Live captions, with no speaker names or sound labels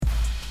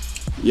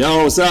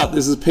Yo, what's up?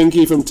 This is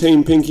Pinky from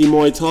Team Pinky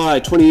Muay Thai.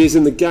 20 years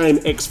in the game,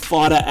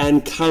 ex-fighter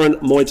and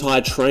current Muay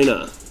Thai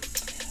trainer.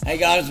 Hey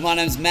guys, my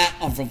name's Matt.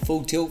 I'm from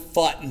Full Tilt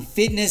Fight and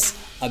Fitness.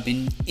 I've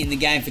been in the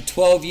game for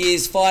 12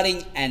 years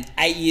fighting and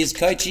 8 years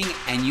coaching,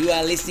 and you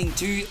are listening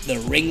to the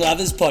Ring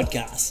Lovers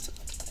Podcast.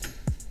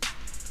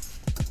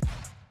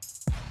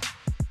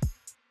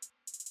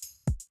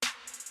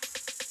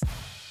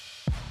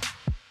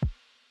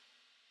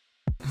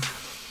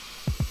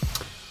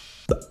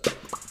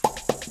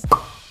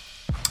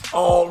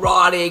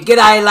 Alrighty,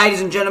 g'day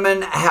ladies and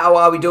gentlemen, how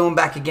are we doing?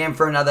 Back again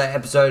for another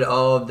episode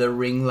of the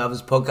Ring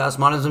Lovers Podcast.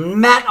 My name's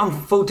Matt, I'm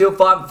from Full Tilt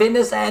Fight and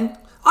Fitness, and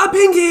I'm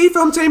Pinky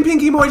from Team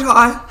Pinky Muay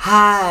Thai.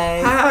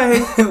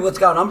 Hey. What's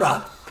going on,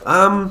 bro?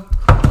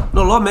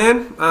 Not a lot,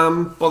 man.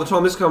 By the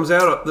time this comes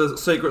out, the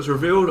secret's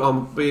revealed.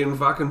 I'm being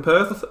fucking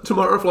Perth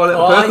tomorrow, flying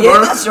out to Perth tomorrow.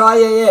 Yeah, that's right,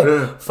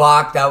 yeah.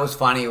 Fuck, that was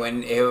funny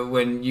when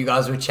you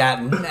guys were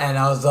chatting, and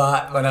I was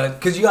like,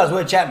 because you guys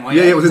were chatting, weren't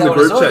you? Yeah, it was in the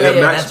group chat.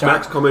 Yeah, Max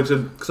right.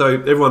 commented, so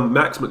everyone,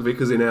 Max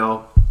McVicker's in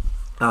our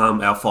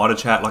fighter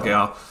chat, like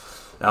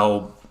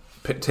our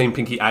Team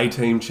Pinky A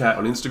team chat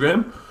on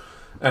Instagram,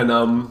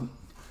 and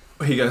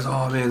he goes,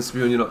 "Oh man,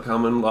 Spew, you're not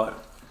coming," like.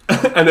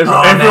 And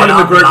everyone in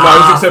the group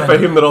knows except for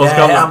him that I was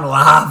coming. Yeah, I'm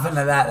laughing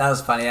at that. That was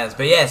funny as.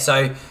 But yeah,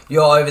 so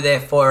you're over there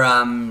for the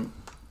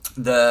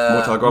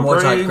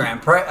Muay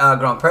Thai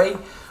Grand Prix,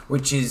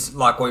 which is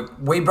like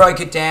we broke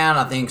it down.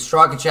 I think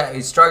Striker Chat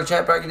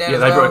broke it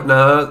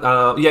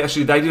down. Yeah,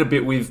 actually they did a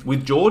bit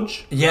with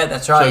George. Yeah,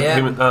 that's right. So yeah,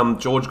 him,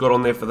 George got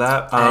on there for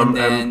that.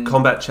 And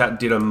Combat Chat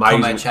did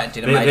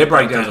amazing. Their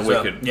breakdowns are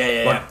wicked.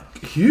 Yeah.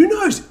 Who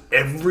knows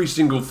every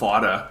single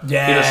fighter in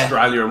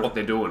Australia and what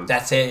they're doing?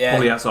 That's it, yeah.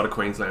 Probably outside of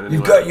Queensland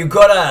anyway. You've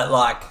got to,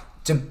 like,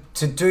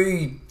 to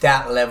do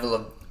that level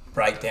of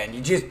breakdown,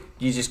 you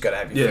just got to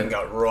have your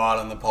finger right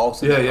on the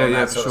pulse and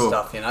that sort of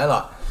stuff, you know?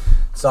 Like,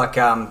 it's like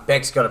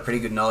Beck's got a pretty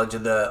good knowledge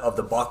of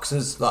the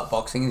boxers, like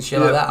boxing and shit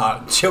like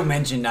that. She'll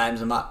mention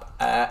names, I'm up.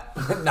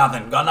 Got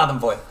nothing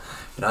for you.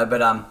 You know,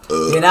 but,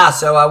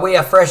 so we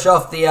are fresh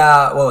off the,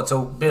 it's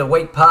been a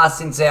week past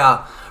since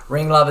our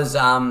Ring Lovers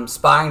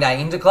Sparring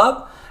Day Inter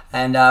Club,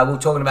 and we were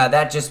talking about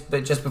that just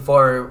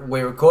before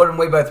we recorded, and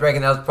we both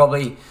reckon that was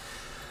probably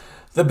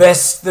the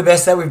best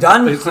that we've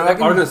done. I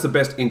reckon it's the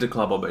best Inter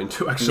Club I've been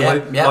to,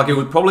 actually. Yeah. Like, it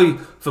would probably,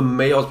 for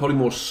me, I was probably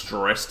more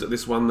stressed at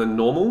this one than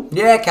normal.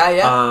 Yeah, okay,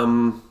 yeah.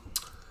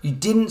 You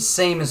didn't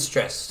seem as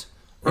stressed.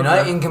 You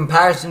know, in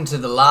comparison to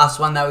the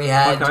last one that we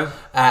had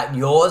at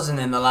yours, and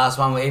then the last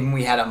one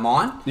we had at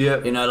mine.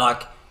 Yeah. You know,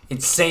 like,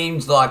 it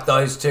seems like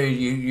those two,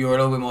 you were a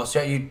little bit more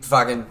straight. You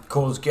fucking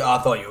cool as I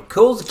thought you were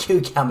cool as a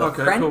cucumber,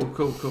 friend. Okay,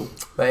 cool.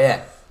 But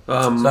yeah.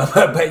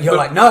 But you're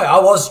like, no,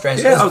 I was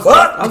stressed. Yeah,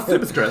 I was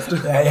super stressed.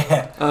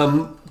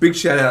 Yeah. Big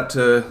shout out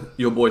to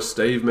your boy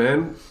Steve,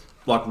 man.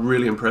 Like,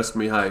 really impressed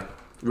me, hey.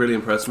 Really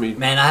impressed me.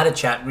 Man, I had a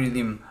chat with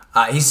him.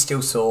 He's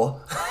still sore.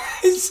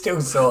 He's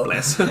still sore.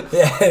 Bless.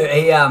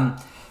 Yeah,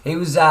 he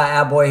was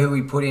our boy who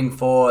we put in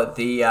for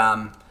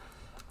the...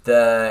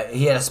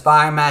 he had a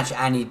sparring match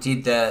and he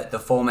did the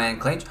 4-man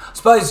clinch. I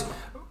suppose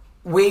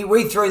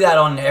we threw that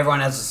on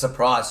everyone as a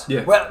surprise.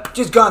 Yeah. Well,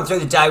 just going through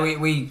the day,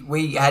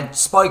 we had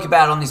spoke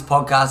about on this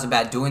podcast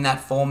about doing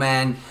that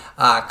 4-man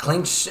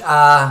clinch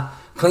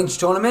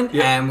tournament,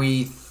 and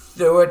we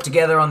threw it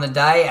together on the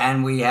day,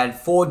 and we had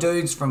 4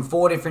 dudes from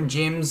 4 different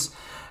gyms,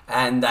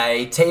 and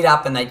they teed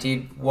up and they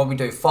did what we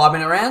do,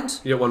 5-minute round.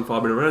 Yeah, 1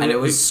 5-minute round. And it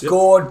was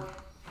scored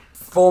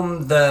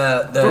from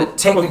the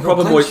technical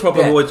proper clinch.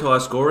 Muay Thai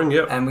scoring,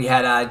 yep. And we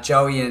had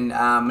Joey and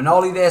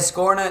Manoli there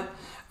scoring it.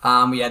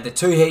 We had the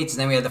 2 heats,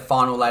 and then we had the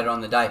final later on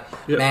the day.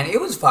 Yep. Man,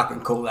 it was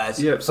fucking cool,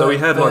 lads. Yeah, so we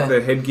had like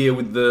the headgear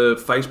with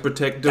the face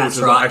protector, which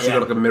is actually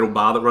got like a metal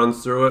bar that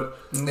runs through it.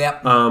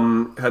 Yep.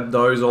 Had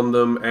those on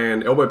them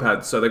and elbow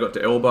pads, so they got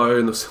to elbow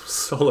and the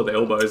solid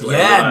elbows.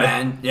 Yeah,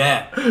 man.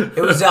 Yeah, it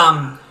was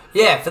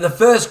for the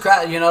first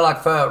crack, you know,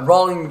 like for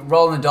rolling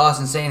the dice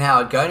and seeing how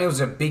it go, and it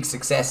was a big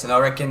success. And I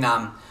reckon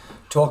I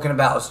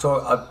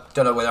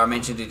don't know whether I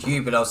mentioned it to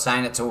you, but I was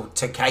saying it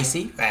to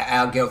Casey,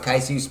 our girl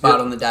Casey, who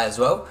sparred on the day as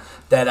well,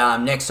 that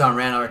next time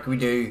round I reckon we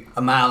do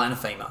a male and a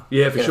female.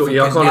 Yeah, for sure.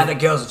 Because now the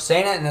girls have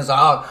seen it, and it's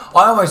like,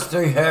 I almost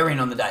threw her in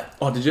on the day.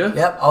 Oh, did you?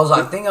 Yep. I was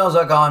like,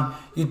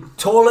 you're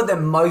taller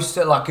than most,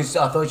 like, cause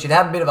I thought she'd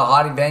have a bit of a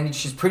height advantage.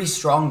 She's pretty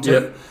strong too.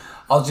 Yep.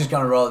 I was just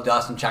going to roll the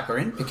dice and chuck her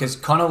in because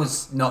Connor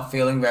was not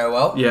feeling very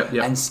well. Yeah.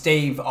 And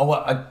Steve,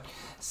 like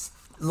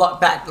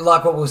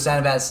what we were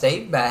saying about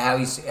Steve, about how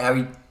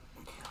he.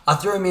 I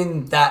threw him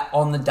in that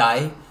on the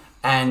day,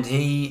 and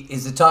he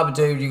is the type of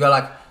dude you go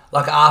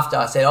like after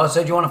I said,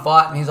 so do you want to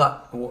fight? And he's like,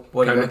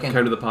 what do you reckon?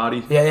 Came to the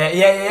party.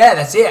 Yeah,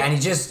 that's it.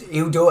 And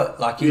he'll do it.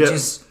 Like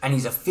and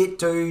he's a fit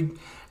dude.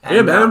 And,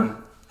 yeah, man.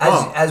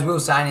 As we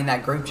were saying in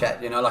that group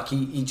chat, you know, like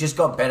he just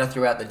got better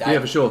throughout the day. Yeah,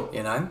 for sure.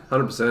 You know,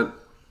 100%.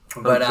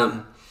 But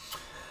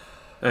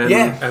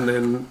and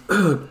then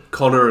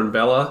Connor and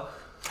Bella.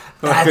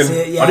 That's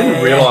it. Yeah, I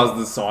didn't realise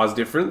the size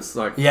difference.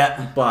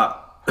 But.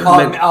 With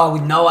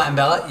Noah and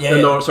Bella? Yeah.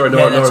 Noah and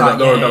Bella.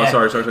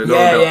 Sorry.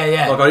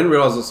 Yeah. Like, I didn't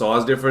realise the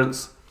size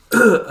difference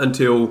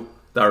until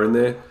they were in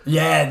there.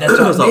 Yeah, that's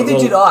right. Neither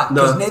did I.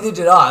 Because neither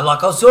did I.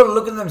 Like, I was sort of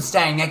looking at them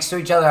standing next to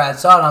each other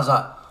outside, and I was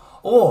like,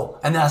 oh.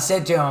 And then I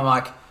said to him, I'm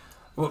like,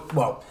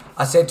 well,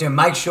 I said to him,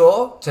 make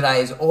sure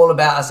today is all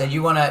about. I said,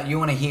 you want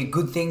to hear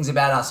good things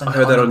about us. I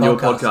heard that on your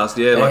podcast.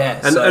 Yeah,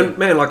 and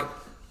man, like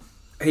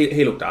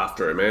he looked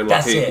after her, man.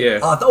 Like, that's it. Yeah.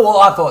 I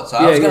thought so.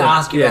 I was going to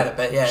ask you about it,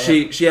 but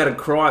she had a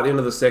cry at the end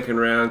of the second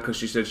round because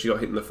she said she got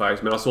hit in the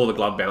face. Man, I saw the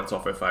glove bounce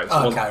off her face.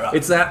 Oh, okay, right.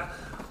 It's that,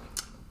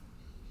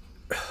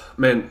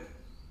 man.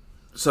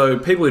 So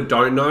people who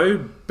don't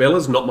know,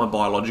 Bella's not my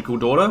biological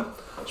daughter.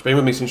 She's been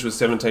with me since she was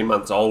 17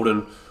 months old,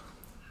 and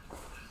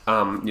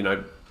you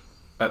know,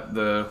 at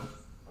the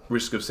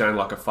risk of sounding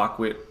like a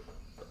fuckwit,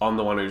 I'm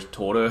the one who's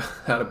taught her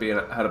how to be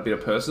a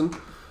person.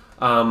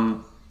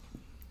 And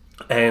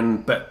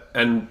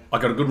I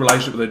got a good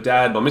relationship with her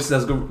dad. My missus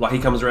has a good, like, he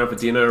comes around for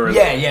dinner. And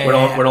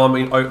when I'm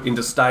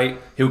interstate,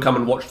 he'll come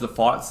and watch the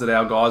fights that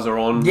our guys are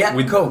on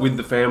with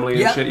the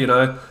family and shit, you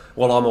know,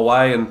 while I'm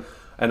away, and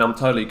I'm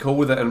totally cool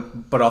with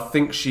it. But I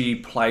think she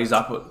plays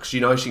up, because she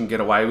knows she can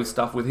get away with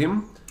stuff with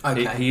him.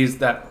 Okay. He is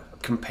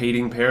that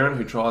competing parent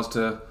who tries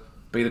to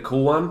be the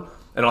cool one,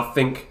 and I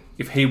think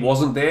if he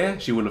wasn't there,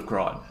 she wouldn't have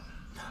cried.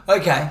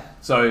 Okay.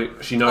 So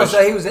she knows. Oh,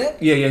 so he was there?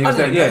 Yeah, he was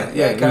there.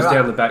 Yeah, he was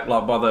down the back,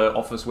 like by the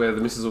office where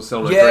the missus was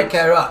selling her drinks.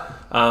 Yeah, okay,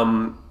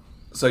 right.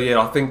 So yeah,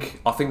 I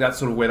think that's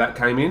sort of where that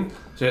came in.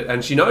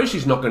 And she knows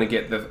she's not going to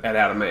get that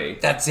out of me.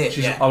 That's it.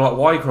 I'm like,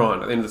 why are you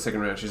crying at the end of the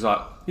second round? She's like,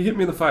 you hit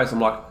me in the face. I'm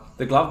like,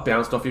 the glove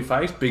bounced off your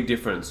face. Big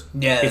difference.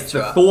 Yeah, it's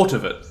the thought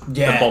of it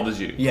that bothers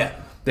you. Yeah.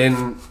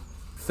 Then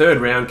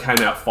third round came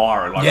out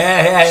firing. Like,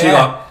 she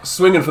like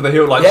swinging for the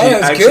hill. Like,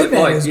 it was good,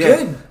 man. Like, it was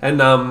good.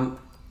 And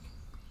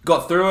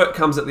got through it.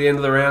 Comes at the end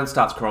of the round,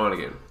 starts crying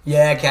again.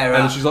 Yeah, okay,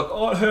 right. And she's like,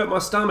 oh, it hurt my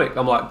stomach.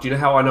 I'm like, do you know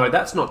how I know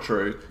that's not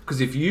true? Because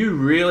if you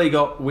really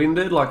got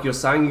winded, like you're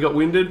saying you got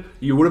winded,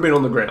 you would have been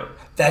on the ground.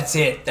 That's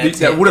it.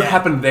 That would have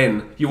happened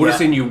then. You would have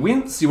seen you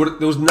wince. There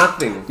was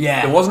nothing.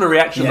 Yeah. There wasn't a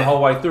reaction the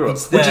whole way through it,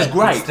 which is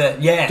great.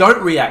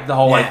 Don't react the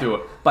whole way through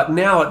it. But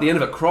now, at the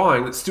end of it,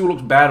 crying, it still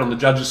looks bad on the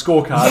judge's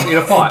scorecard in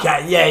a fight.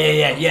 Okay,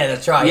 yeah,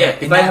 that's right. Yeah,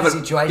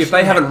 if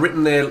they haven't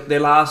written their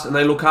last and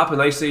they look up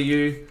and they see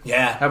you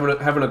having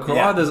a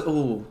cry, there's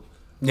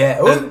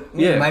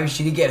maybe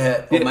she did get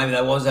hurt, or maybe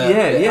that was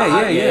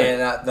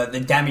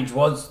the damage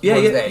was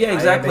there. Yeah,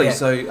 exactly.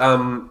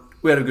 So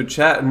we had a good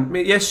chat, and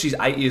yes, she's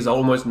 8 years old,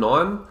 almost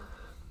 9,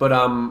 but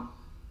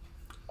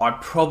I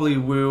probably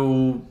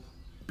will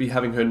be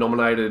having her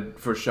nominated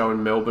for a show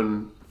in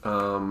Melbourne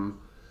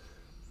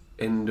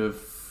end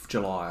of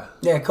July.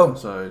 Yeah, cool.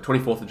 So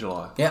 24th of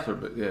July. Yeah.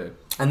 So, yeah.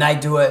 And they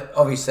do it,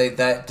 obviously,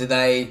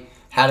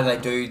 how do they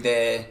do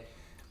their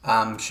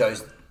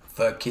shows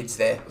for kids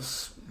there?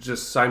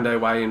 Just same day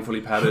weigh in,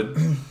 fully padded.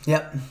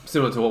 Yep.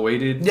 Similar to what we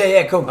did.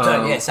 Yeah, cool.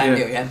 So, same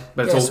deal, yeah.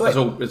 But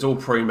it's all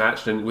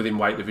pre-matched and within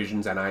weight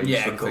divisions and age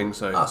sort of thing.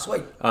 So,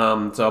 sweet.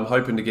 So I'm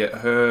hoping to get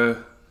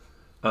her,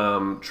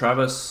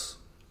 Travis,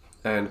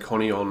 and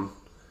Connie on,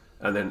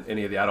 and then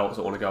any of the adults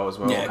that want to go as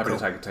well. I'm happy to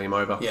take a team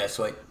over. Yeah,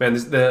 sweet. Man,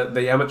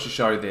 the amateur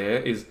show there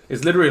is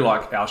literally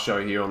like our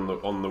show here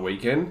on the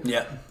weekend.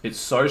 Yeah. It's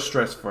so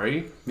stress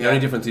free. The only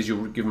difference is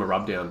you give them a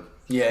rub down.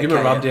 Yeah, give them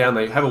a rub down.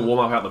 They have a warm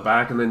up out the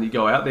back, and then you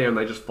go out there and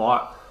they just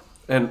fight.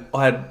 And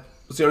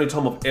it's the only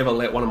time I've ever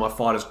let one of my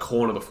fighters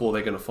corner before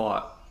they're going to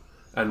fight.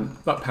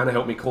 And Panna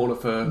helped me corner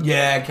for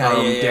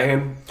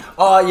Dan.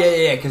 Oh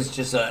yeah, because it's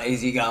just more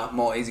easy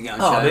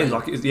going. Oh man,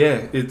 like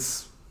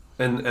it's.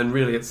 And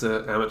really, it's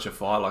an amateur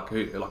fight, like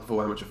a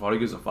full amateur fight. Who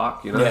gives a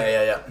fuck, you know?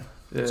 Yeah.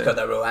 It's got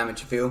that real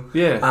amateur feel.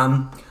 Yeah.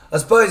 I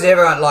suppose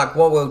everyone, like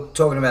what we're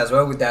talking about as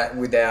well with that,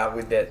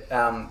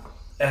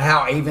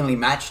 how evenly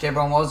matched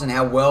everyone was and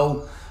how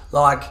well,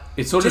 like,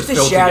 it's all just a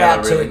shout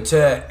out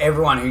to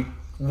everyone who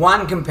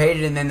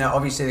competed, and then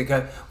obviously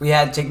we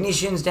had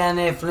technicians down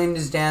there,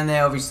 Flinders down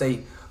there,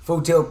 obviously.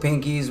 Full Tilt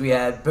Pinkies. We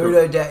had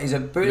Budo. Is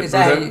it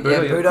Budo?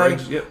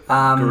 Budo. Yep.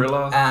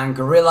 Gorilla. And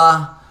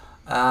Gorilla.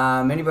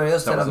 Anybody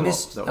else that I've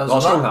missed?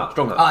 Strongheart.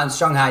 Oh, and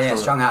Strongheart,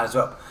 Strongheart as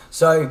well.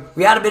 So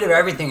we had a bit of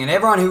everything, and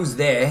everyone who was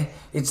there,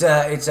 it's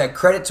a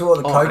credit to all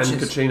the coaches.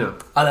 And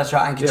Kachina. Oh, that's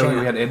right, and Kachina. Yeah,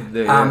 we had Ed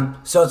there.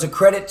 So it's a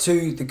credit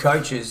to the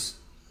coaches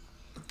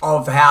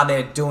of how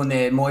they're doing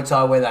their Muay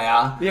Thai where they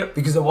are. Yep.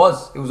 Because it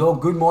was all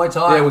good Muay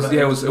Thai. Yeah,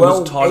 it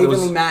was tight.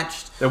 Evenly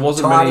matched. There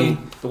wasn't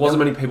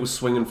many people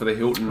swinging for the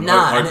Hilton.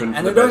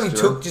 And it only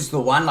took just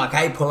the one, like,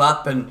 hey, pull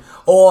up,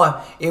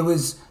 or it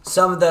was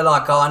some of the,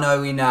 like, I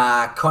know in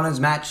Connor's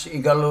match, he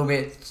got a little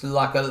bit,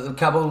 like a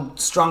couple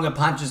stronger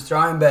punches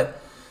thrown, but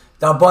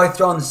they were both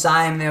throwing the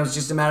same. There was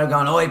just a matter of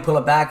going, he pull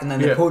it back, and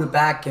then they pulled it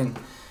back, and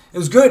it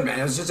was good, man.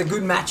 It was just a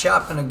good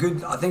matchup and a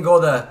good. I think all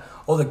the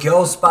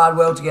girls sparred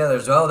well together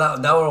as well.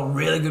 They were all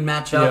really good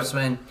matchups,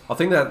 man. I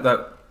think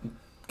that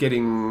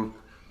getting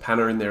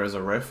Panna in there as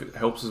a ref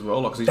helps as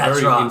well, because he's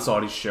very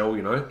inside his shell,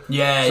 you know.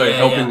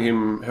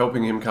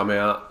 Helping him come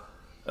out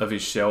of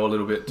his shell a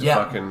little bit to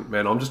fucking,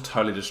 man, I'm just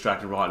totally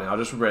distracted right now. I'm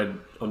just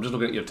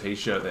looking at your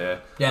t-shirt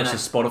there. It's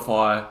just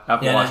Spotify,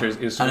 Apple iTunes,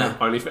 Instagram,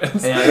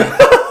 OnlyFans.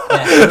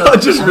 I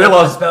just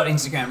realised. I spelled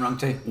Instagram wrong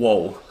too.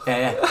 Whoa.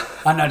 Yeah.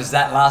 I noticed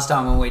that last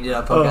time when we did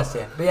our podcast.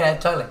 Yeah, but yeah,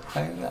 totally.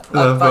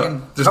 I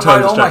fucking just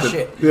promote all my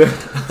shit. Yeah.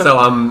 So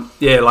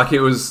like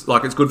it was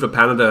like it's good for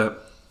Panna to,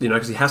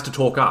 because he has to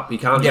talk up. He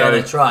can't go.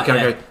 That's right. He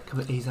can't go. Come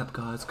on, ease up,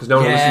 guys, because no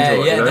one will listen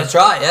to it. Yeah, that's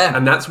right. Yeah.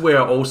 And that's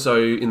where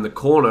also in the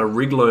corner,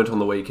 Rig learnt on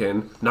the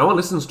weekend. No one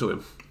listens to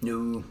him.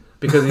 No.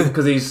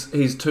 Because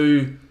he's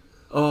too.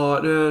 Oh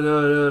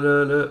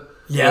no.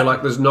 Yeah.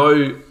 Like there's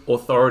no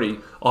authority.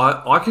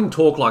 I can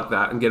talk like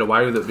that and get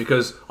away with it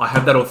because I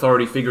have that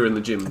authority figure in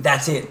the gym.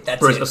 That's it.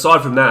 Whereas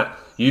aside from that,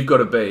 you've got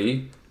to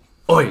be,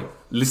 oi,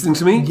 listening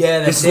to me. Yeah,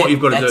 this is what you've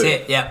got to do. That's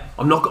it. Yeah.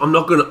 I'm not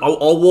gonna.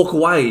 I'll walk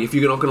away if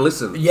you're not gonna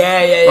listen.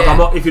 Yeah.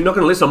 If you're not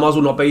gonna listen, I might as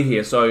well not be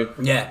here. So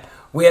yeah,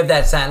 we have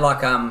that saying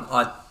like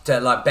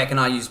like Beck and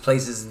I use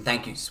pleases and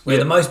thank yous. We're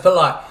the most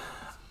polite.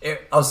 I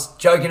was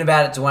joking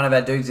about it to one of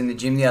our dudes in the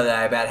gym the other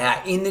day about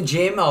how in the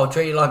gym I'll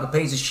treat you like a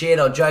piece of shit.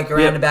 I'll joke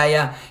around about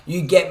you.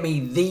 You get me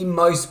the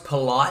most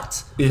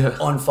polite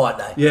on fight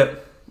day. Yeah.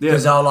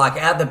 Because I'll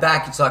like out the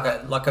back. It's like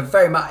a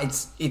very much.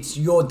 It's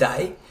your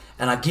day,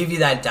 and I give you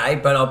that day.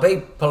 But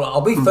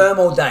I'll be firm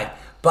all day.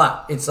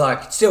 But it's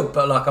like still.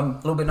 But like I'm a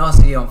little bit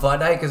nicer to you on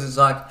fight day because it's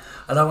like.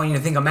 I don't want you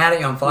to think I'm mad at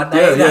you on fight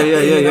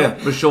day. Yeah,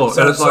 for sure.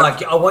 So it's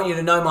like I want you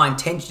to know my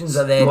intentions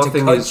are there to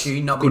coach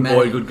you, not be mad. Good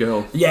boy, good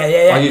girl. Yeah.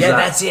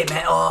 That's it,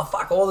 man. Oh,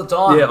 fuck, all the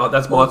time. Yeah,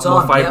 that's my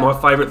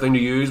favourite thing to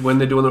use when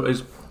they're doing it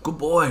is good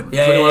boy.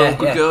 Good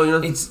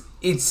girl.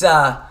 It's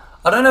I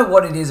don't know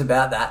what it is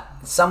about that.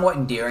 It's somewhat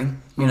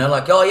endearing.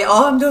 Like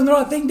I'm doing the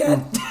right thing,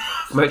 Dad.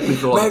 Makes me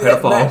feel like a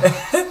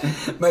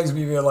pedophile. Makes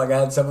me feel like I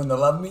had someone that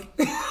loved me.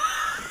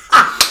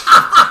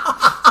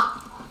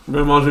 It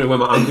reminds me of when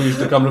my uncle used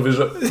to come to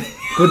visit.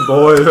 Good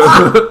boy.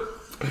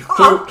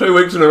 2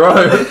 weeks in a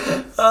row.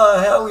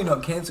 How are we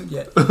not cancelled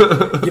yet?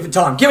 Give it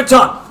time.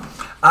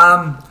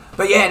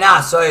 But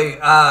yeah, so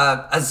as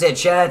I said,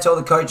 shout out to all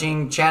the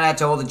coaching, shout out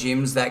to all the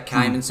gyms that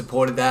came and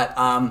supported that.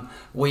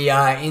 We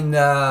are in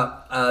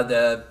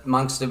the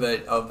amongst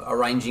of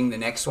arranging the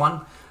next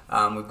one.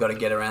 We've got to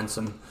get around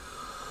some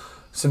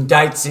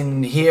dates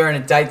in here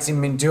and dates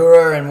in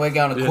Mildura, and we're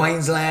going to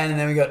Queensland, and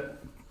then we got.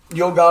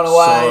 You're going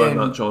away, and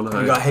much on,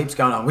 we've got heaps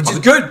going on, which is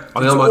good. It's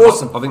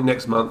awesome. I think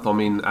next month I'm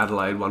in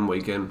Adelaide one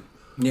weekend.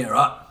 Yeah,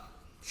 right.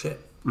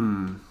 Shit.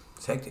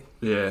 It's hectic.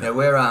 Yeah.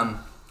 We're I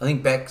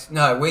think Beck's.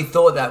 No, we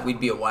thought that we'd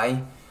be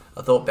away.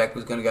 I thought Beck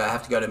was going to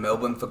have to go to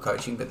Melbourne for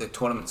coaching, but the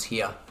tournament's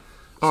here.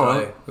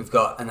 So we've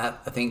got, and that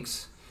I don't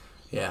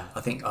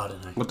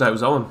know. What day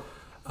was that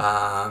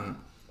on?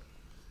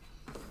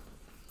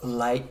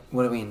 Late.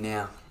 What are we in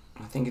now?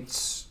 I think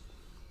it's.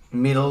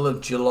 Middle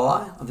of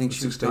July, I think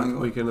she was going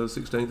weekend of the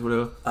 16th,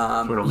 whatever.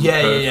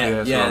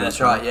 Yeah,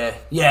 that's right. Yeah.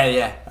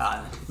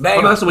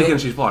 That's the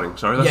weekend she's fighting.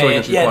 Sorry, that's the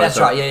weekend she's fighting. That's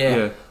right.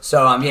 Yeah.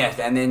 So and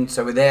then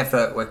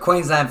we're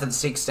Queensland for the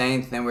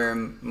 16th. Then we're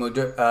in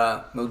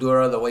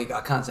Mildura the week.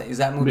 I can't say. Is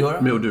that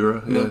Mildura?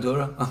 Mildura.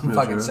 Mildura.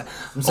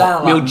 I'm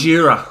saying like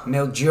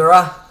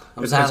Mildura.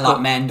 I'm saying like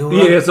Mandura.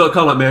 Yeah, it's kind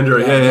of like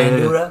Mandura. Yeah.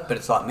 Mandura, but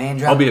it's like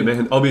Mandra. I'll be a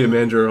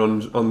Mandura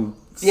on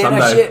Sunday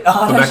no shit.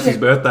 for Maxie's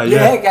birthday.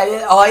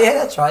 Okay. Oh yeah,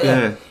 that's right.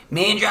 Yeah.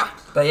 Mandra.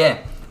 But yeah.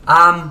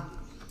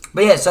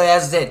 So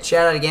as I said,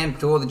 shout out again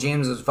to all the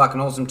gyms. It was a fucking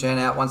awesome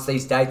turnout. Once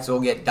these dates all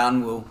get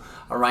done, we'll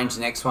arrange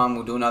the next one.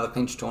 We'll do another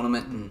clinch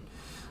tournament and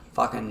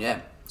fucking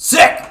sick.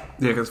 Yeah,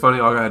 because it's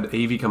funny. I had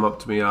Evie come up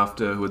to me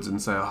afterwards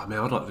and say, "Oh man,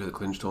 I'd like to do the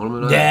clinch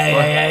tournament."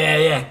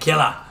 Yeah.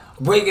 Killer.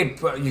 You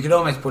could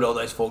almost put all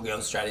those 4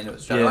 girls straight into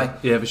it straight away.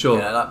 Yeah, for sure.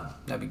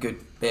 That'd be good.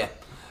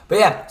 But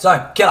yeah,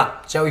 so killer.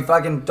 Shall we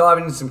fucking dive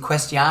into some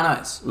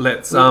questionos?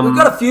 Let's. We've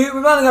got a few.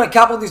 We've only got a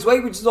couple this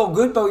week, which is all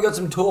good. But we got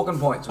some talking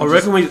points. I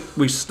reckon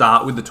we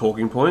start with the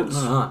talking points.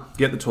 Right.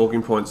 Get the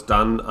talking points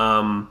done.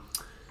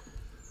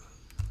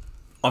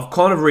 I've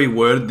kind of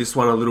reworded this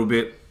one a little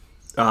bit,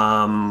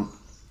 but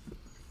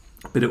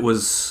it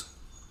was.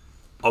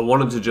 I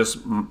wanted to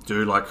just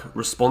do like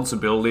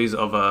responsibilities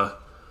of a.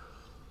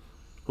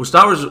 We'll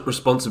start with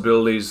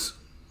responsibilities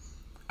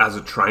as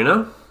a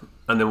trainer.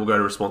 And then we'll go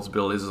to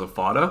responsibilities as a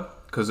fighter,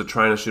 because a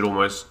trainer should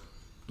almost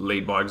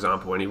lead by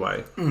example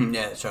anyway. Yeah,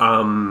 that's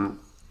right.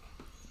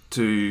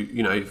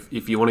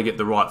 If you want to get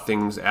the right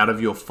things out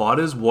of your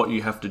fighters, what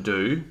you have to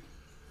do,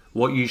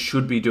 what you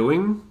should be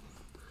doing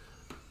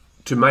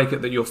to make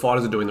it that your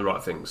fighters are doing the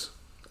right things.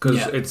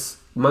 Because it's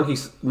monkey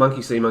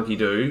see, monkey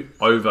do,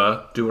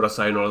 over do what I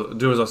say,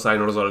 do as I say,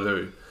 not as I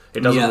do. It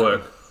doesn't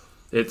work.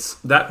 It's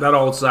that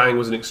old saying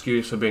was an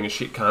excuse for being a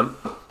shit cunt.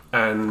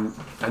 And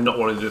not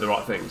wanting to do the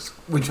right things.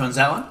 Which one's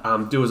that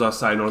one? Do as I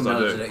say, not as I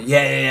do.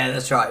 Yeah,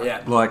 that's right.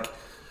 Yeah, like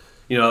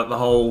the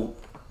whole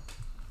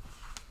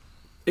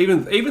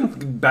even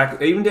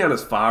down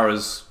as far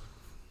as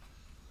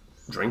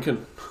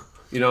drinking.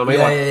 You know what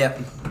I mean? Yeah.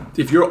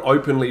 If you're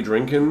openly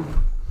drinking,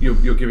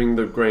 you're giving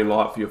the green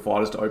light for your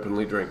fighters to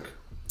openly drink.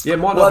 Yeah, it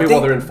might not be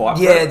while they're in fight.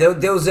 Yeah,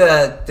 there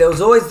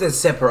was always the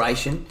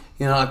separation.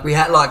 Like we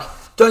had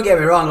don't get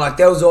me wrong,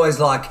 there was always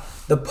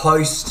the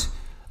post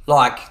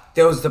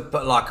there was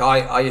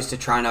I used to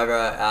train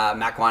over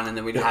Mac 1, and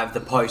then we'd have the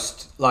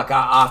post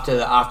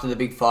after the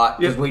big fight,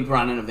 because we'd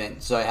run an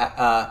event. So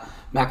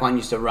Mac 1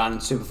 used to run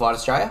Super Fight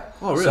Australia.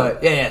 Oh, really? So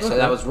so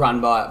that was run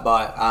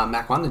by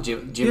Mac 1, the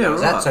gym that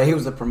was at. So he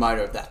was the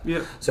promoter of that.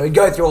 Yeah. So he'd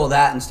go through all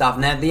that and stuff,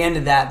 and at the end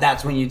of that,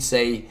 that's when you'd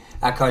see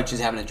our coaches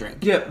having a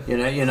drink. Yep. You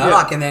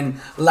know, and then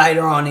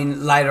later on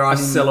a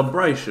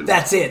celebration.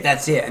 That's it.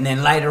 And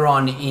then later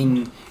on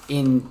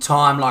in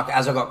time,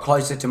 as I got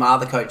closer to my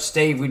other coach,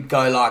 Steve, we'd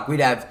go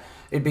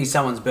it'd be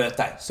someone's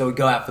birthday, so we'd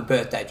go out for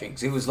birthday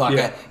drinks. It was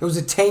it was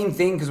a team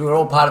thing, because we were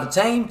all part of a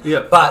team.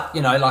 Yeah. But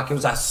it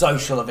was a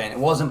social event. It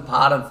wasn't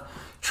part of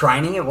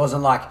training. It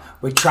wasn't like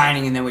we're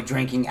training and then we're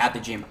drinking at the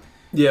gym.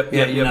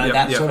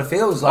 That sort of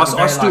feels like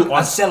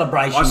a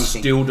celebration. I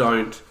still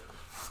don't.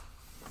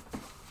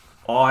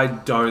 I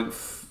don't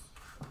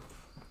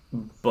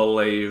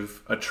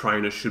believe a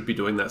trainer should be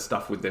doing that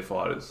stuff with their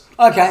fighters.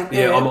 Okay.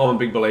 Yeah, I'm a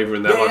big believer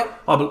in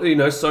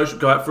that. Social,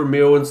 go out for a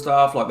meal and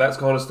stuff, like that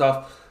kind of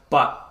stuff.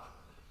 But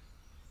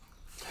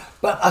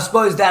I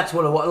suppose that's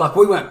what it was. Like,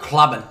 we weren't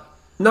clubbing.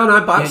 No,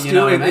 but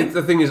still, I mean?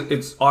 the thing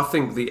is, I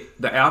think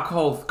the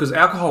alcohol, because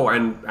alcohol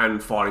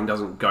and fighting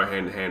doesn't go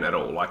hand in hand at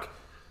all. Like,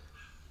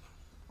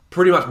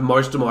 pretty much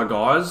most of my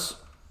guys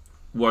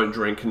won't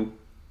drink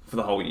for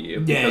the whole year.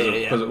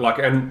 Because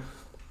and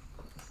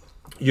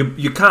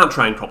you can't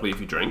train properly if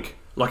you drink.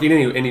 Like in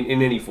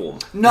any form.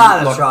 No,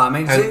 that's right. I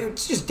mean,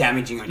 it's just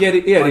damaging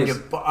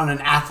on an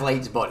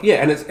athlete's body.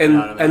 Yeah,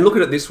 and look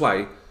at it this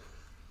way.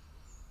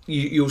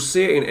 You'll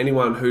see it in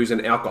anyone who's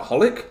an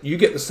alcoholic. You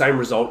get the same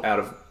result out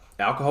of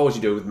alcohol as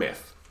you do with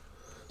meth.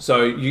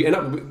 So you end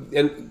up,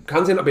 and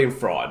cunts end up being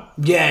fried.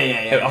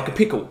 Yeah. Like a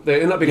pickle.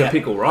 They end up being a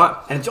pickle, right?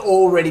 And it's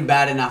already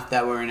bad enough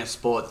that we're in a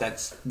sport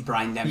that's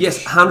brain damage.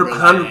 Yes,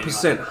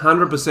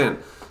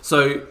 100%.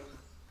 So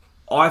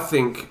I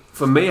think,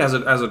 for me as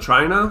a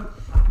trainer,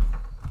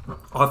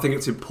 I think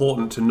it's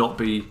important to not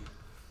be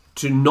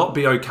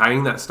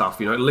okaying that stuff.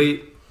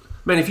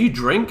 Man, if you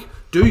drink,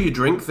 do your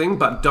drink thing,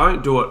 but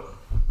don't do it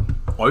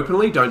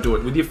openly. Don't do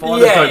it with your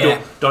fighters.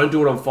 Don't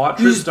do it on fight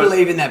trips. You just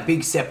believe in that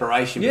big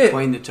separation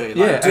between the two.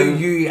 Do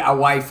you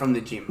away from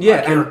the gym?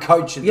 Yeah, you're a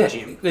coach at the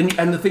gym.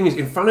 And the thing is,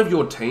 in front of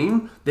your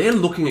team, they're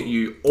looking at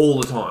you all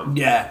the time.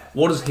 Yeah.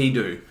 What does he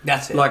do?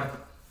 That's it.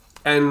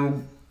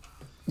 And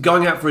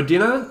going out for a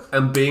dinner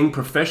and being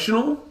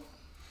professional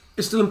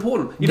is still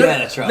important.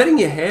 That's right. Letting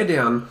your hair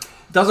down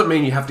doesn't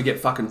mean you have to get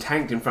fucking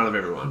tanked in front of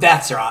everyone.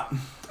 That's right.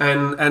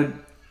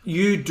 And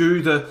you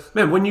do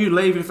when you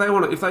leave, if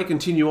they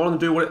continue on and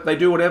do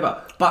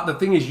whatever. But the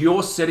thing is,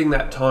 you're setting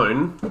that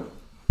tone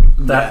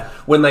that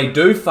when they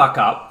do fuck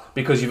up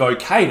because you've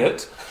okayed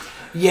it.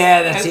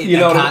 Yeah, that's it. You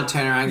can't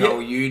turn around and go,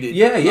 well, you did.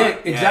 Yeah,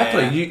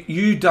 exactly.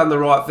 You done the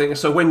right thing.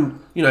 So when,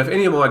 if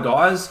any of my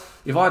guys,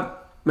 I've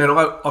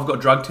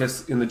got drug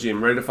tests in the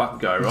gym ready to fucking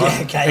go, right?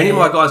 Yeah, okay, any of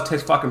my guys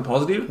test fucking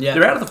positive,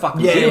 they're out of the fucking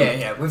gym.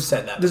 Yeah, we've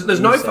said that. There's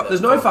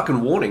no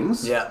fucking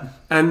warnings. Yeah.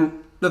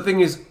 And the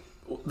thing is,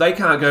 they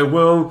can't go,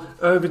 well,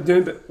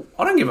 overdoing, but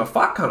I don't give a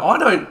fuck, cunt.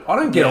 I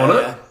don't get on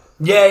it.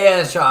 Yeah,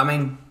 that's right. I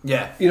mean,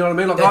 yeah. You know what I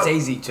mean? Like, that's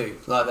easy too.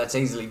 Like, that's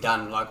easily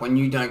done. Like, when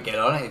you don't get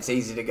on it, it's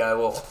easy to go,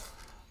 well,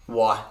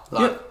 why?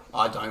 Like,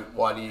 I don't.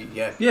 Why do you?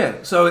 Yeah. Yeah.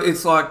 So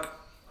it's like,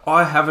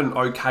 I haven't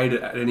okayed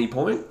it at any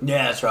point.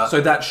 Yeah, that's right.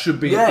 So that should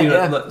be,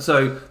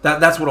 so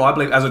that's what I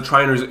believe as a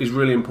trainer is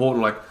really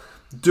important. Like,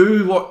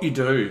 do what you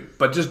do,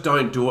 but just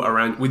don't do it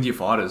around with your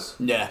fighters.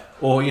 Yeah.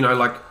 Or,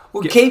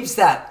 it keeps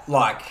that,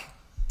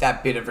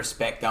 that bit of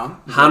respect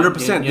on.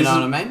 100%. You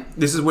know what I mean?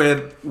 This is where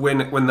when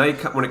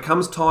it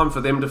comes time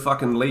for them to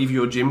fucking leave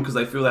your gym because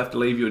they feel they have to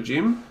leave your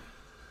gym,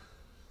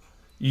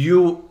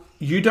 you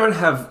don't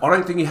have. I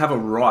don't think you have a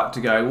right to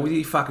go, well,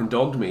 you fucking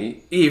dogged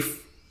me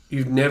if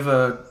you've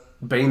never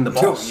been the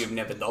boss. You've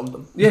never dogged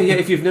them. Yeah.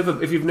 If you've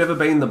never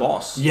been the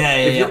boss.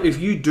 If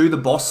you do the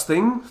boss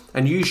thing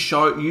and you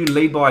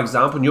lead by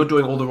example and you're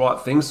doing all the right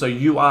things, so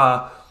you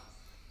are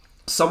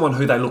someone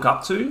who they look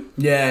up to.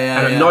 And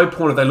at no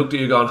point have they looked at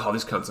you going, oh,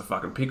 this cunt's a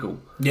fucking pickle.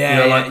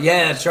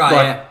 That's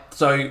right.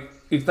 So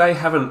if they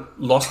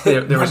haven't lost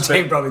their respect, my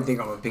team probably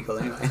think I'm a pickle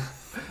anyway.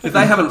 If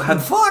they haven't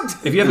had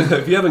fucked, if you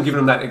haven't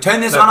given them that,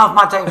 turn this one off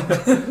my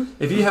team.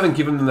 If you haven't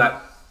given them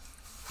that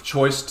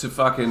choice to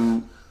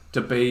fucking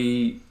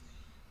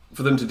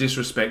for them to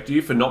disrespect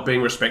you for not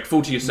being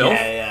respectful to yourself,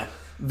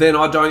 then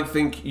I don't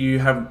think you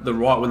have the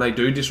right when they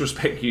do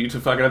disrespect you to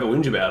fucking have a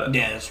whinge about it.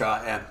 Yeah, that's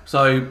right. Yeah.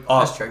 So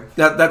that's true.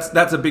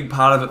 That's a big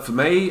part of it for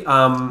me.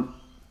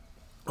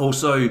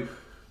 Also,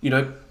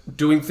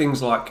 doing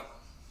things like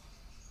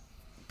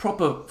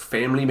proper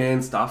family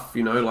man stuff.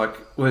 Like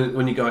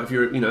when you go, if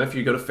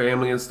you've got a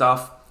family and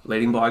stuff,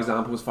 leading by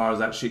example as far as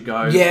that shit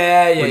goes.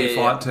 With your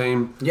fight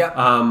team. Yeah.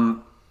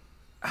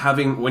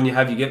 When you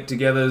have your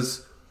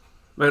get-togethers,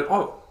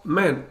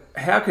 man,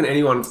 how can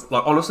anyone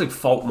honestly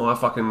fault my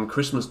fucking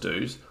Christmas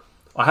dues?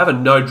 I have a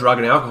no drug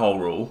and alcohol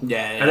rule, and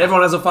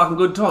everyone has a fucking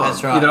good time.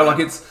 That's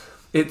right.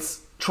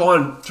 It's try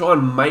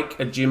and make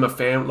a gym a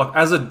family.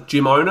 As a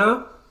gym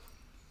owner,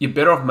 you're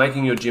better off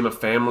making your gym a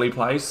family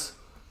place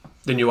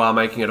than you are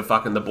making it a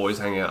fucking the boys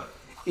hangout.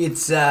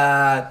 It's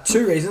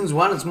 2 reasons.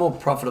 One, it's more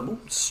profitable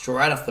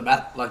straight off the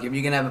bat. Like if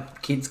you're going to have a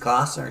kids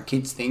class or a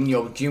kids thing,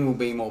 your gym will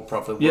be more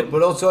profitable. Yep.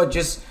 But also it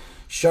just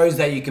shows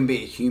that you can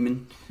be a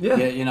human. Yeah.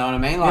 You know what I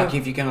mean? Like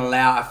if you can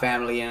allow a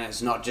family and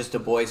it's not just a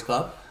boys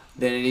club,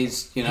 then it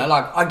is,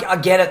 like I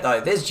get it though.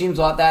 There's gyms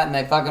like that and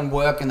they fucking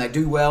work and they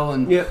do well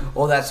and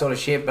all that sort of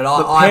shit. But the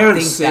I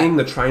parents think seeing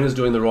the trainers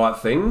doing the right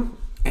thing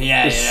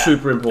is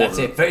super important.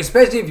 That's it.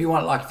 Especially if you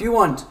want,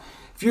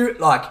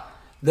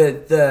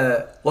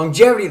 the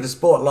longevity of the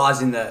sport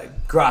lies in the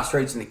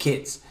grassroots and the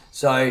kids.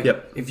 So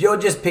if you're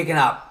just picking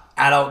up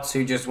adults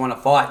who just want to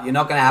fight, you're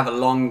not going to have a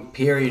long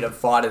period of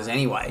fighters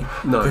anyway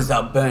because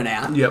they'll burn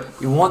out. Yep.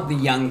 You want the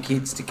young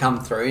kids to come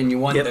through and you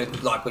want,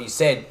 like what you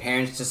said,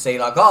 parents to see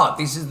like,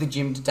 this is the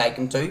gym to take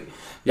them to,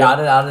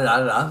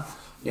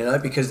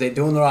 because they're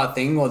doing the right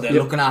thing or they're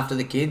looking after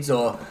the kids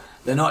or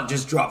they're not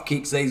just drop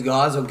kicks, these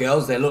guys or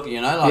girls. They look,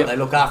 they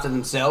look after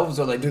themselves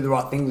or they do the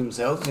right things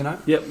themselves,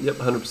 Yep,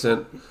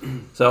 100%.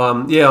 So,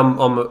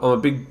 I'm a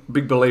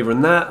big believer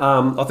in that.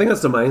 I think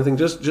that's the main thing.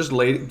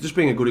 Just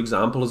being a good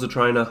example as a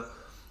trainer.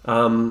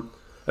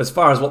 As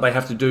far as what they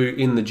have to do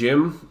in the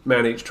gym,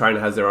 man, each trainer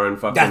has their own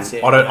fucking. That's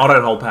it. I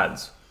don't hold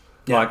pads.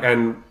 Yeah.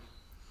 And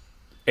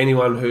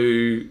anyone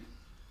who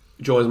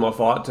joins my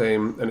fight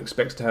team and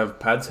expects to have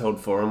pads held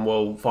for them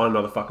will find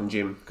another fucking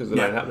gym because it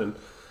ain't happening.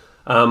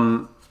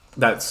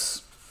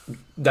 That's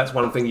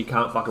one thing you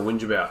can't fucking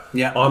whinge about.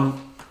 Yeah.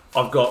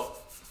 I've got,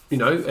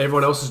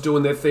 everyone else is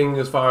doing their thing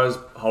as far as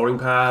holding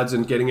pads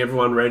and getting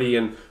everyone ready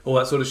and all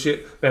that sort of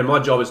shit. Man, my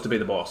job is to be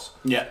the boss.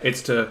 Yeah.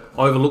 It's to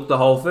overlook the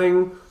whole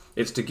thing.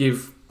 It's to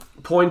give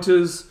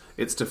pointers.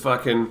 It's to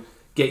fucking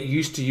get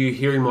used to you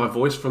hearing my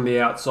voice from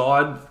the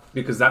outside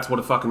because that's what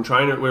a fucking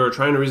trainer, where a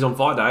trainer is on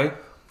fight day.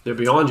 They're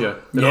behind you.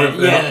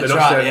 That's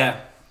right.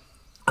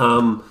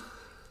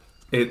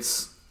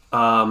 It's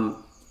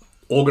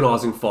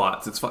organising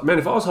fights. It's man,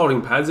 if I was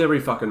holding pads every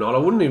fucking night, I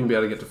wouldn't even be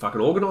able to get to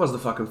fucking organise the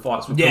fucking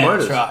fights with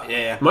promoters. That's right.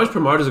 Yeah. Most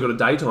promoters have got a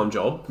daytime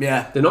job.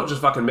 Yeah. They're not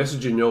just fucking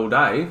messaging you all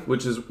day,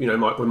 which is when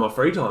my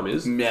free time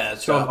is. Yeah,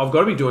 that's so right. I've got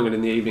to be doing it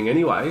in the evening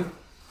anyway.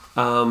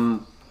 My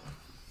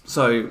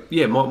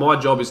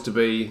job is to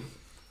be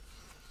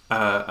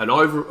an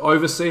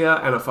overseer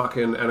and a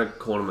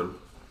cornerman.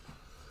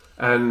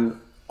 And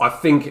I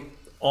think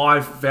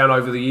I've found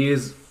over the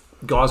years,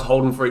 guys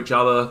holding for each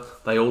other,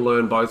 they all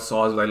learn both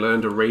sides. They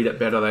learn to read it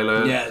better. They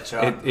learn. Yeah, that's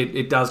right.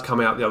 It does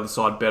come out the other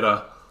side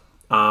better.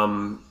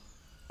 I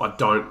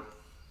don't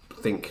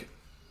think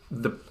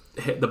the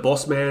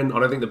boss man. I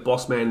don't think the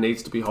boss man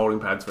needs to be holding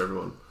pads for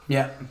everyone.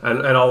 Yeah.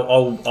 And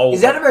I'll.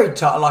 Is that a very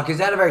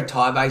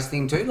Thai based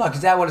thing too? Like,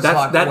 is that what it's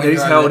like? That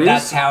is how it is.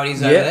 That's how it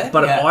is over there.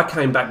 But I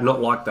came back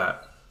not like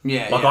that.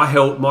 Yeah. I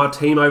held my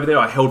team over there.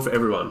 I held for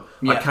everyone.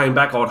 Yeah. I came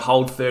back. I would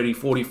hold 30,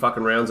 40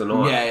 fucking rounds a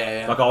night.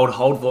 Yeah. Like I would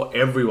hold for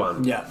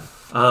everyone. Yeah.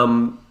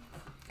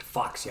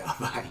 Fucks you,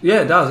 mate.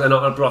 Yeah, it does.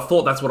 But I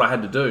thought that's what I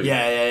had to do.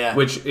 Yeah.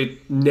 Which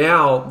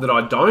now that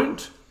I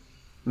don't,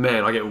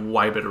 man, I get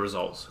way better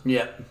results.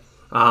 Yeah.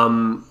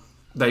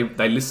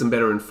 They listen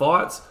better in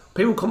fights.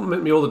 People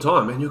compliment me all the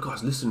time. Man, you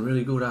guys listen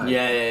really good, eh?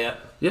 Yeah.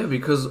 Yeah,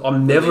 because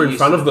I'm never in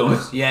front of them.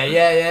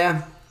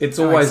 Yeah. It's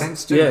always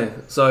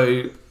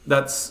So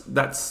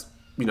that's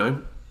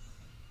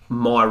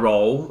my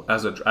role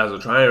as a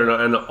trainer,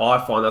 and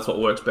I find that's what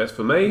works best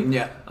for me.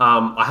 Yeah.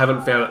 I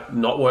haven't found it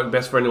not work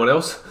best for anyone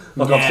else.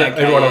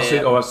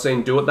 I've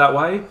seen do it that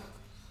way,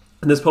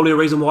 and there's probably a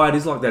reason why it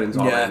is like that in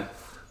Thailand.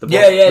 The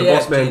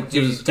boss man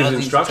gives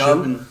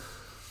instruction.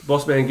 The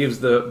boss man gives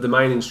the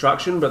main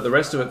instruction, but the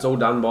rest of it's all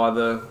done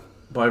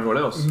by everyone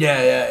else.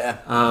 Yeah.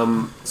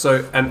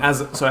 So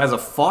as a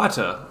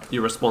fighter,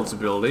 your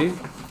responsibility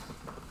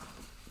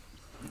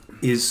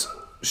is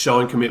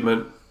showing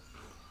commitment,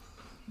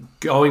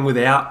 going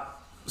without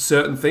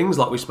certain things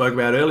like we spoke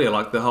about earlier,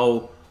 like the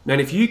whole man.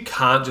 If you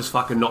can't just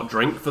fucking not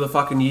drink for the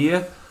fucking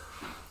year,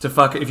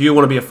 if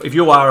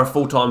you are a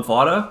full-time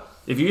fighter,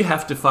 if you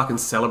have to fucking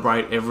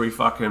celebrate every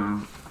fucking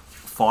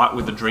fight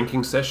with a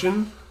drinking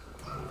session,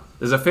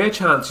 there's a fair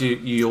chance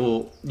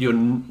you're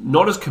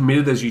not as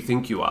committed as you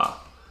think you are.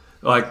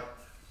 Like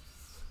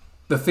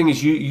the thing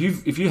is,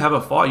 if you have a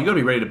fight, you got to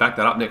be ready to back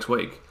that up next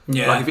week.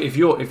 Yeah. Like if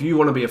you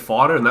want to be a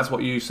fighter and that's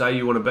what you say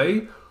you want to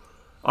be,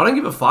 I don't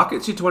give a fuck.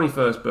 It's your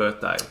 21st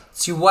birthday.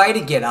 It's your way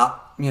to get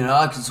up.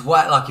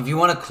 Like if you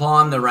want to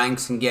climb the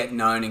ranks and get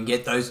known and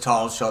get those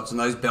title shots and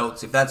those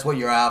belts, if that's what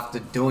you're after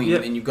doing,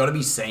 then you've got to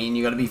be seen.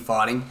 You've got to be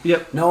fighting.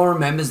 Yep. No one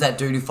remembers that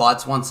dude who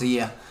fights once a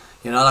year.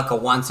 Like a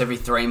once every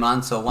 3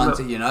 months or once.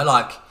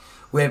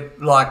 We're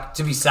like,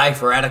 to be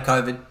safe, we're out of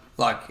COVID.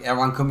 Like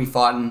everyone could be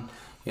fighting.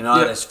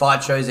 There's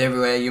fight shows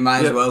everywhere. You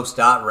may as well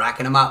start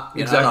racking them up.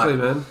 Exactly,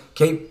 man.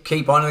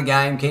 Keep on the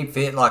game. Keep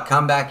fit. Like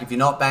come back if you're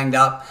not banged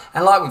up.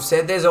 And like we've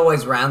said, there's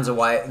always rounds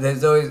away.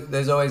 There's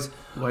always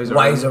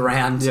ways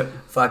around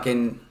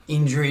fucking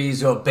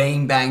injuries or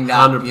being banged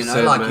up.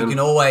 100%, man. You can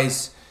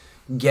always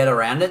get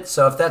around it.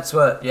 So if that's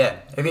what,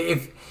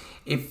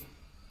 if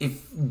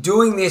if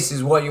doing this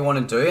is what you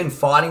want to do and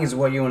fighting is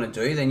what you want to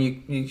do, then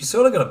you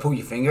sort of got to pull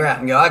your finger out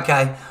and go,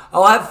 okay,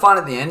 I'll have fun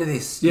at the end of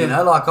this. Yeah. You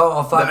know, like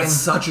I'll fucking. That's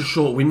such a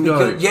short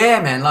window. Yeah,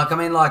 man. Like I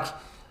mean, like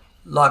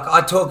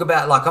I talk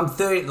about, like I'm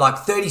 30, like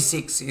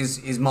 36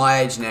 is my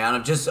age now, and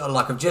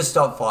I've just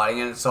stopped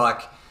fighting, and it's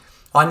like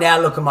I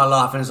now look at my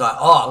life and it's like,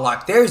 oh,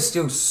 like there is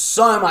still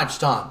so much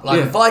time.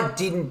 Like if I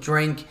didn't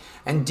drink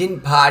and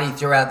didn't party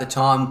throughout the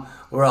time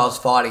where I was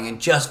fighting and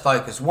just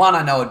focus. One,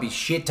 I know I'd be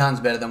shit tons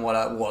better than what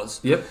I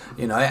was. Yep.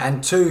 You know,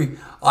 and two,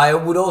 I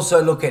would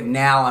also look at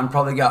now and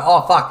probably go,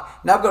 oh,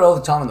 fuck, now I've got all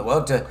the time in the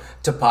world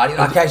to party.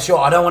 Okay, sure,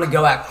 I don't want to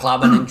go out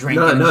clubbing and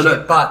drinking and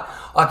shit, but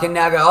I can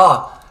now go,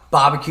 oh,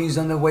 barbecues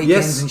on the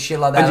weekends and shit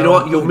like that. And you know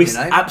what? You'll miss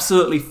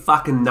absolutely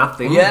fucking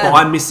nothing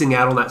by missing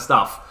out on that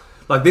stuff.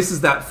 Like, this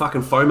is that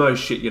fucking FOMO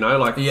shit, you know?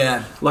 Like,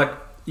 like,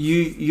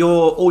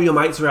 all your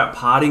mates are out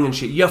partying and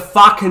shit. You're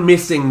fucking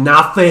missing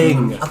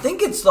nothing. I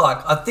think it's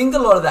like, I think a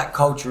lot of that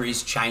culture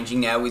is changing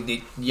now with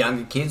the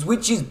younger kids,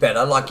 which is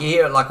better. Like you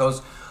hear it, like I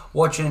was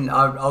reading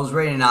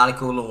an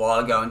article a little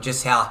while ago and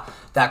just how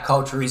that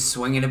culture is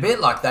swinging a bit.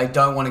 Like they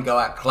don't want to go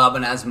out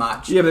clubbing as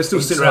much. Yeah, but they're still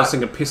sitting around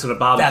singing piss at a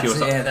barbecue or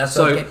something. Yeah, that's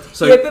so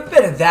but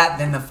better that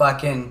than the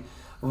fucking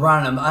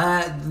running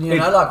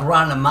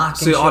running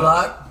amok and shit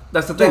like.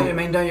 That's the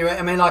thing. Don't you?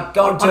 I mean, like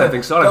going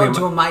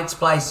to a mate's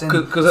place and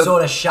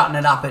sort of shutting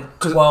it up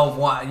at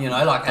 12, you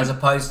know, like as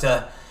opposed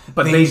to.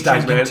 But these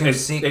days, man,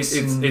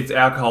 it's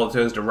alcohol that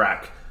turns to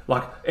rack.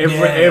 Like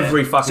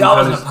every fucking. So I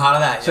wasn't a part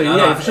of that.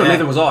 So for sure,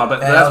 neither was I.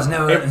 But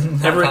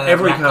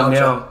every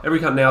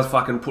cunt now is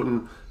fucking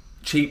putting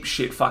cheap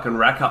shit fucking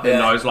rack up their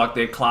nose like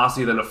they're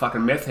classier than a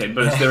fucking meth head,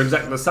 but they're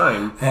exactly the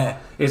same.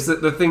 It's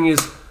that the thing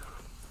is.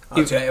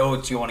 Or do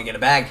you want to get a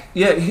bag?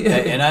 Yeah.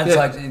 You know,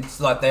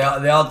 it's like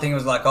the old thing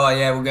was like, oh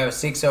yeah, we'll go a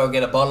sixer or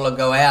get a bottle and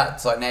go out.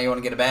 It's like now you want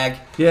to get a bag.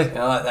 Yeah. You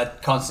know, like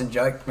that constant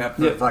joke.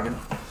 Fucking.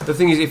 The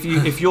thing is, if you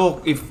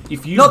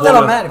not that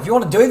I'm mad. If you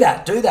want to do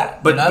that, do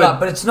that. But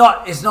but it's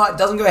not. It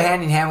doesn't go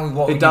hand in hand with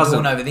what we're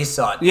doing over this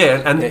side.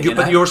 Yeah,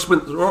 but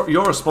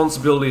your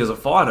responsibility as a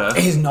fighter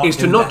is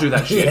to not do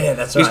that shit. Yeah,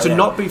 that's right. Is to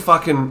not be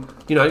fucking.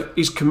 You know,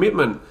 his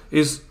commitment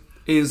is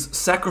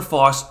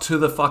sacrifice to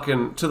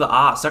the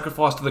art,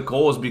 sacrifice to the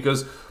cause,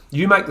 because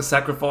you make the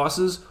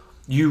sacrifices,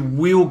 you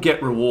will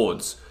get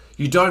rewards.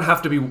 You don't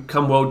have to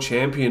become world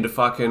champion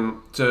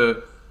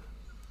to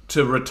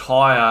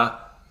retire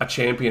a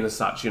champion as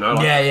such, you know?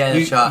 Like,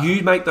 that's right.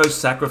 You make those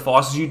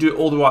sacrifices, you do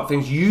all the right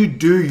things, you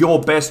do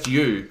your best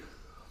you.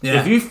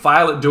 Yeah. If you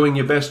fail at doing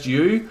your best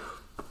you,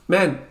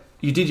 man,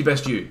 you did your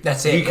best you.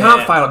 That's it. You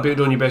can't fail at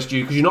doing your best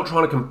you because you're not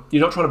trying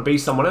to be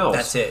someone else.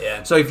 That's it.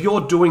 Yeah. So if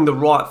you're doing the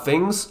right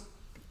things,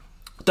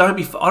 I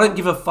don't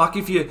give a fuck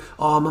if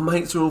my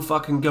mates are all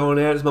fucking going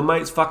out. It's my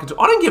mates fucking.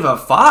 I don't give a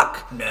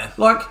fuck. Yeah.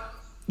 Like,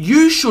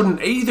 you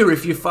shouldn't either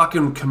if you're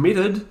fucking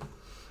committed.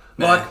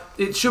 Nah. Like,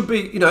 it should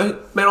be, you know,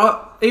 man,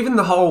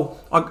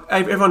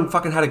 everyone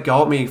fucking had a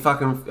go at me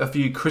fucking a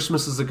few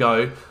Christmases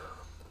ago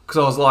because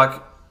I was like,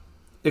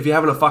 if you're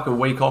having a fucking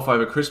week off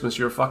over Christmas,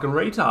 you're a fucking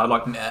retard.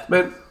 Like,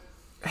 man,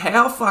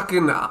 how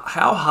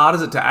hard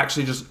is it to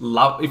actually just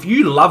love? If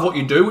you love what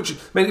you do, which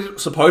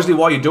is supposedly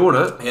why you're doing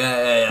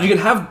it,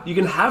 you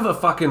can have a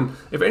fucking.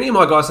 If any of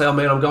my guys say, "Oh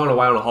man, I'm going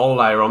away on a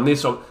holiday," or "I'm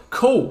this," or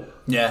cool,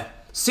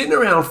 sitting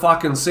around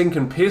fucking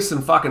sinking piss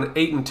and fucking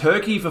eating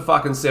turkey for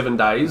fucking 7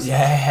 days,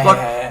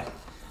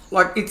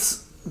 like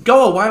it's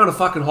go away on a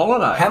fucking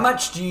holiday. How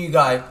much do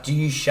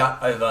you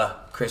shut over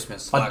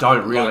Christmas? I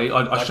don't really.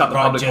 I shut the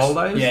public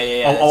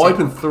holidays. I'll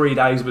open 3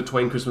 days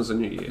between Christmas and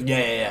New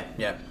Year.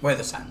 Yeah. We're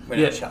the same. We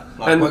don't shut.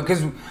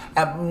 Because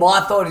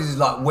my thought is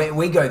like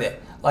we go there.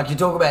 Like you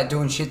talk about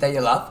doing shit that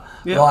you love.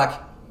 Yeah. Like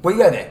we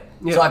go there.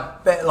 Yeah.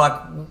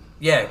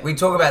 It's we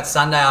talk about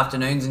Sunday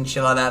afternoons and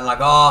shit like that. Like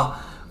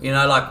you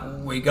know, like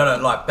we got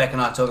to like Beck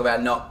and I talk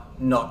about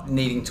not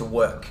needing to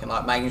work and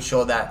like making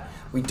sure that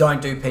we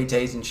don't do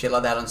PTs and shit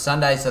like that on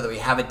Sunday so that we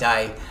have a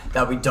day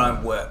that we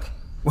don't work.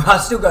 Well, I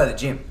still go to the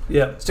gym.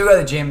 Yeah. Still go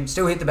to the gym,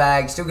 still hit the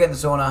bag, still get in the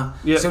sauna,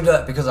 still do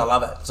that because I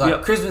love it.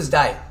 So Christmas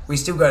Day, we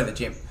still go to the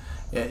gym.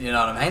 You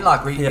know what I mean?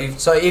 Like,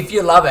 so if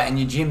you love it and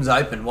your gym's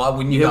open, why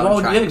wouldn't you go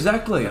and train? Yeah,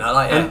 exactly. You know,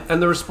 like,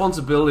 and the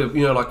responsibility of,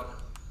 you know, like,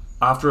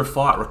 after a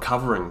fight,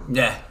 recovering.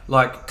 Yeah.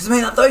 Like... Because, I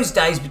mean, like, those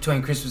days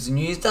between Christmas and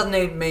New Year's doesn't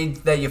even mean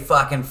that you're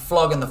fucking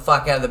flogging the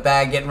fuck out of the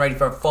bag, getting ready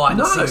for a fight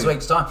in 6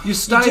 weeks' time. You're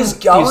staying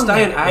active.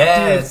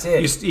 Yeah, that's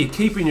it. You're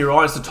keeping your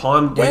eyes to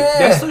time.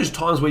 That's those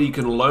times where you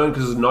can learn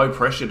because there's no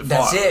pressure to fight.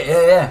 That's it,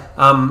 yeah.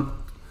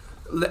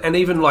 And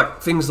even, like,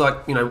 things like,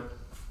 you know,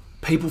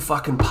 people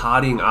fucking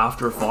partying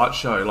after a fight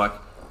show. Like,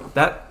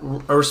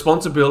 a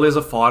responsibility as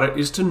a fighter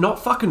is to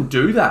not fucking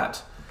do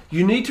that.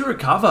 You need to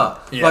recover.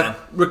 Yeah.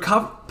 Like,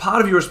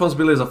 part of your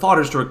responsibility as a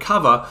fighter is to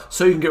recover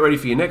so you can get ready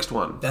for your next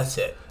one. That's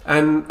it.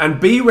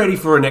 And be ready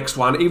for a next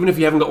one, even if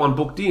you haven't got one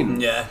booked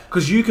in. Yeah.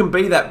 Because you can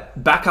be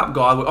that backup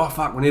guy where,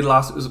 we need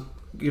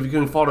if you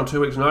can fight on 2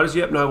 weeks' notice,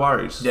 no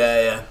worries.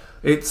 Yeah.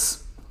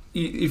 It's...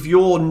 If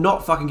you're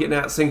not fucking getting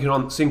out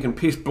sinking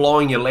piss,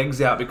 blowing your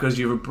legs out because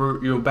you're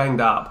banged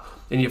up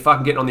and you're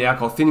fucking getting on the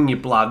alcohol, thinning your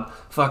blood,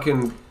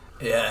 fucking...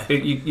 Yeah.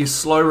 Your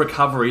slow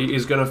recovery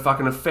is going to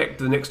fucking affect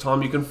the next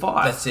time you can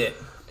fight. That's it.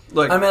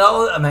 Like,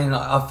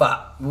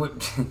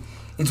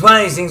 it's one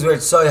of these things where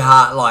it's so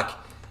hard. Like,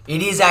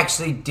 it is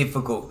actually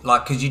difficult.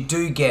 Like, because you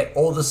do get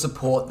all the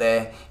support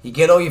there. You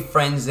get all your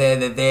friends there.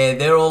 They're there.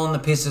 They're all on the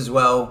piss as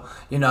well.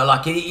 You know,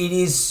 like, it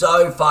is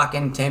so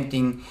fucking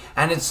tempting.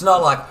 And it's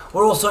not like,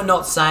 we're also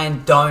not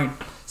saying don't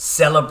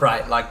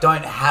celebrate. Like,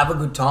 don't have a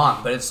good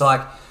time. But it's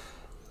like,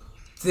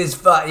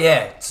 it's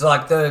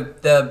like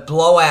the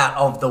blowout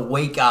of the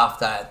week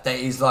after that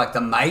is like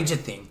the major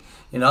thing.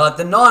 You know, like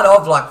the night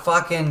of, like,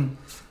 fucking,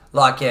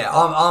 like, yeah,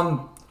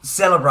 I'm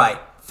celebrate.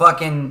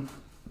 Fucking,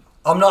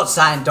 I'm not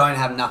saying don't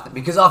have nothing,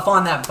 because I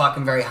find that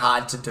fucking very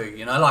hard to do.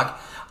 You know, like,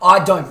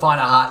 I don't find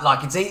it hard.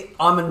 Like,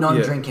 I'm a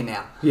non-drinker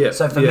now. Yeah.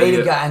 So for me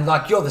to go, and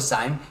like you're the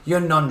same,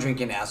 you're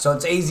non-drinker now. So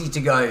it's easy to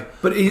go.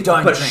 But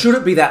don't drink. Should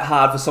it be that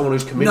hard for someone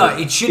who's committed? No,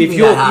 it shouldn't be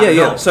that hard.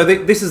 Yeah. So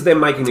this is them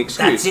making an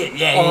excuse. That's it.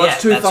 Yeah.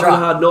 It's too fucking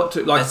hard not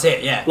to. Like, that's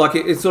it. Yeah. Like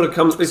it sort of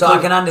comes. So I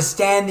can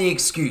understand the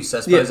excuse. I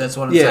suppose that's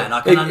what I'm saying.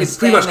 I can understand. It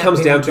pretty much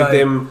comes down to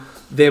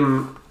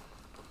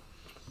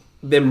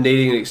them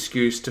needing an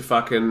excuse to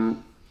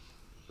fucking,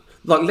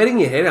 like, letting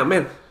your head out,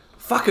 man.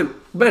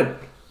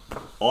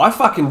 I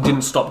fucking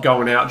didn't stop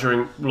going out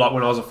during, like,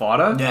 when I was a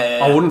fighter. Yeah.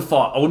 I wouldn't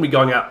fight. I wouldn't be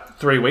going out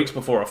 3 weeks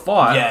before a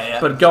fight. Yeah.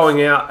 But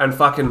going out and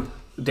fucking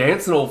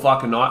dancing all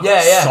fucking night,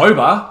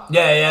 sober.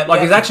 Yeah.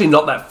 Like, it's actually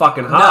not that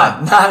fucking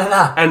hard.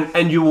 No.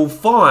 And you will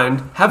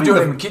find having do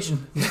it in the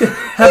kitchen.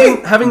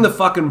 having the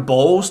fucking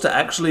balls to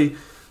actually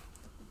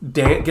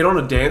get on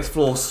a dance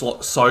floor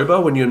sober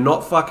when you're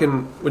not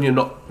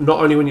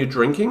only when you're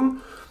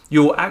drinking,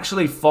 you'll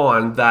actually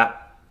find that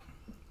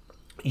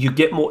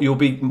you'll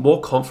be more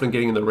confident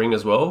getting in the ring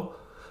as well,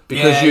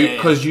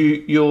 because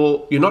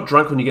you're not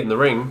drunk when you get in the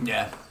ring.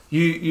 Yeah.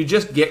 You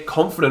just get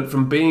confident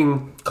from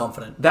being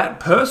confident. That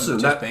person.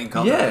 Just being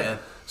confident. Yeah.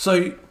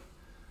 So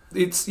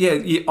it's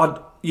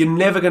you're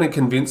never going to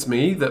convince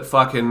me that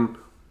fucking.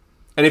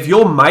 And if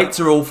your mates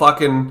are all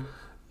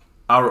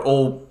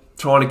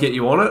trying to get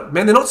you on it,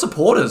 man, they're not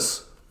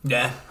supporters.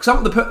 Yeah.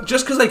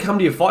 Just because they come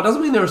to your fight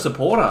doesn't mean they're a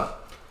supporter.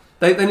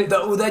 They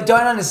don't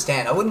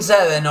understand. I wouldn't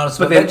say they're not a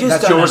supporter. But then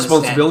that's your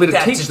responsibility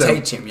to teach them.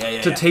 Teach him.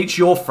 Yeah. To teach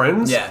your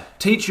friends. Yeah.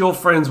 Teach your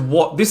friends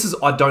what this is.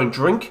 I don't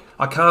drink.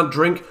 I can't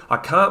drink. I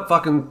can't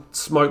fucking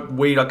smoke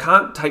weed. I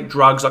can't take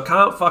drugs. I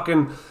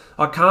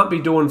can't be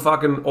doing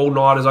fucking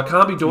all-nighters. I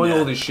can't be doing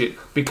all this shit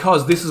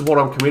because this is what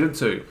I'm committed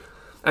to.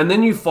 And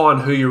then you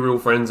find who your real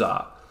friends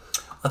are.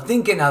 I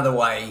think another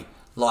way,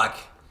 like,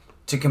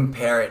 to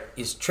compare it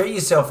is treat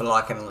yourself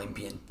like an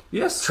Olympian.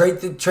 Yes.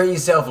 Treat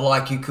yourself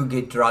like you could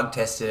get drug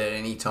tested at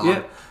any time.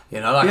 Yeah. You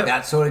know, like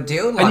that sort of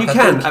deal. Like, and you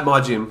can at my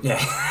gym. Yeah.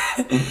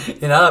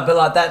 You know, but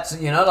like that's,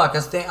 you know, like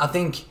I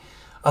think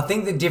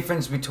the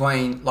difference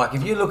between, like,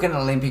 if you look at an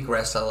Olympic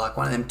wrestler, like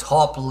one of them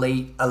top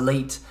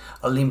elite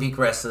Olympic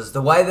wrestlers,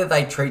 the way that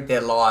they treat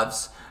their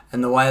lives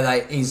and the way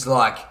they is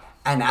like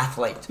an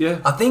athlete. Yeah.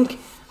 I think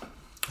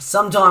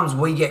sometimes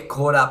we get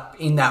caught up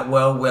in that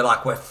world where,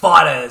 like, we're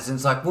fighters, and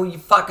it's like, well, you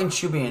fucking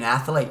should be an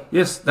athlete.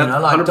 Yes, that's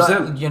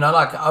 100%. You know,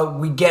 like,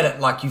 we get it,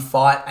 like, you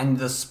fight, and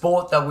the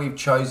sport that we've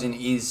chosen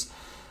is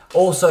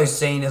also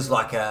seen as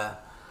like a,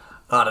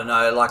 I don't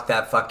know, like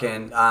that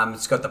fucking,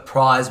 it's got the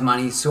prize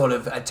money sort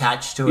of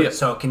attached to it,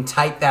 so it can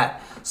take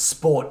that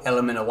sport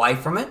element away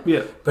from it.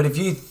 Yeah. But if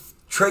you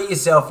treat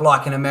yourself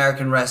like an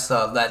American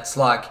wrestler that's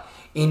like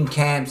in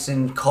camps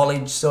and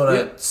college sort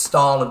of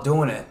style of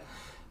doing it,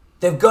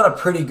 they've got a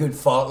pretty good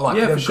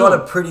got a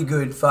pretty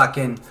good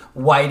fucking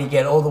way to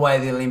get all the way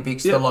to the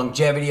Olympics, the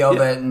longevity of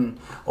it, and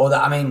all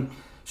that. I mean,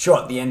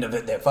 sure, at the end of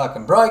it, they're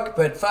fucking broke,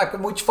 but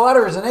fucking which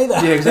fighter isn't either?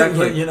 Yeah,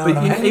 exactly. You know but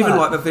what I mean? Even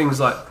like the things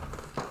like,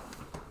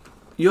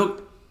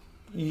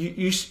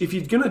 if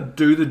you're going to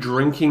do the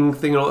drinking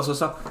thing and all that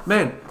sort of stuff,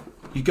 man,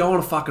 you go on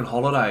a fucking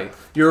holiday.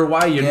 You're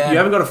away. You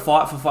haven't got to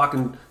fight for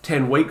fucking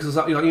 10 weeks or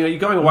something. You know, you're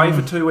going away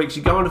for 2 weeks.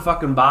 You're going to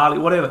fucking Bali,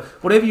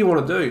 whatever you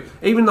want to do.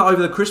 Even though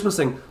over the Christmas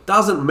thing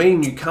doesn't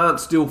mean you can't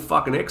still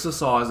fucking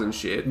exercise and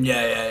shit.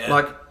 Yeah.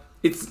 Like,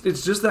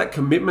 it's just that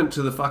commitment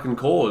to the fucking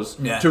cause.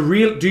 Yeah. Do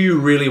you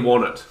really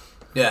want it?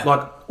 Yeah.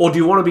 Like, or do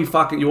you want to be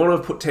you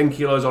want to put 10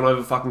 kilos on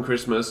over fucking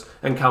Christmas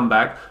and come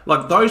back?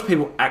 Like, those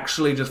people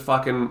actually just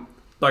fucking,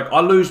 like,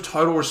 I lose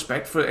total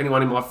respect for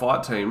anyone in my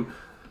fight team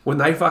when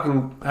they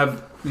fucking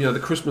have, you know, the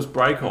Christmas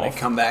break off. They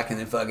come back and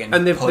they're fucking...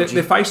 And their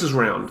face is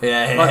round.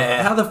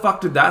 Yeah. How the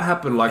fuck did that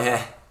happen?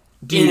 Like,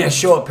 in a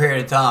short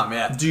period of time,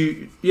 yeah.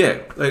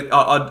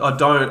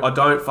 I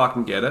don't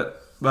fucking get it.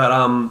 But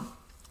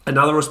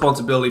another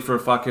responsibility for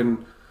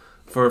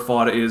a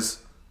fighter is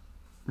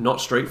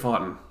not street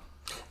fighting.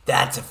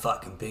 That's a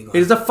fucking big one. It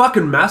is a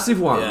fucking massive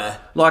one. Yeah.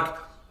 Like,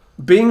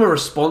 being a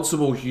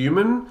responsible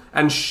human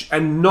and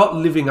not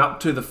living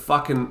up to the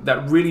fucking,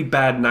 that really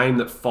bad name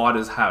that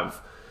fighters have.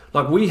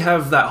 Like, we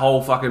have that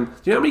whole fucking... Do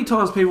you know how many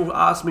times people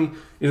ask me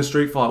in a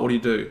street fight, what do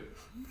you do?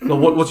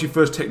 Like, what's your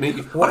first technique?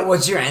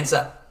 What's your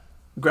answer?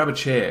 grab a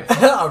chair.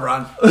 I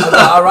run.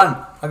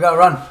 I go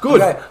run.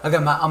 Good. I go,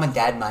 mate, I'm a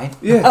dad, mate.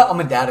 Yeah. I'm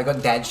a dad. I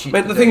got dad shit.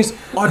 Man, the thing is,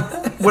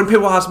 when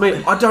people ask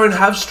me, I don't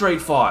have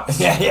street fights.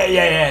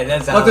 Yeah.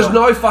 That's like, there's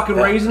no fucking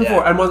reason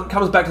for it. And when it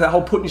comes back to that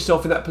whole putting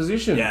yourself in that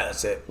position. Yeah,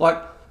 that's it.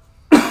 Like,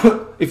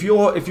 if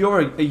you're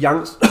a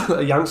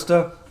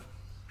youngster,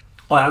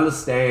 I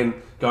understand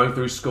going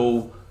through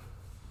school,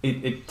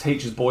 it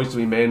teaches boys to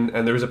be men,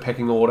 and there is a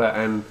pecking order,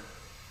 and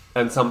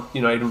some,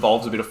 it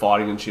involves a bit of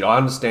fighting and shit. I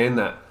understand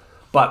that.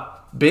 But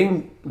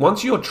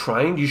once you're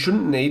trained, you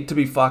shouldn't need to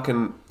be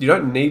you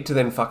don't need to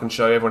then fucking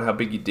show everyone how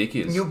big your dick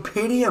is. You'll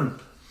pity him.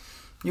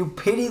 You'll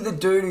pity the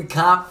dude who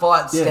can't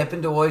fight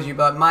stepping towards you.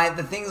 But, mate,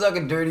 the things I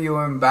can do to you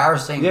are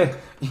embarrassing. Yeah.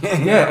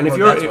 And if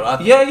you're...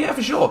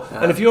 for sure.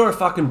 Yeah. And if you're a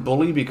fucking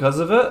bully because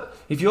of it,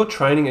 if you're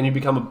training and you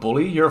become a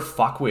bully, you're a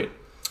fuckwit.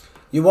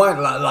 You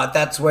won't,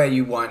 that's where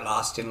you won't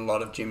last in a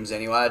lot of gyms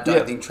anyway. I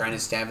don't think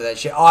trainers stand for that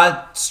shit.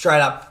 I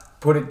straight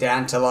up put it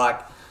down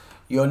to,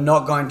 you're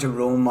not going to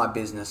ruin my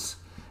business.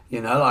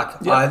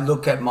 I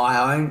look at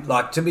my own,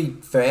 to be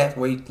fair,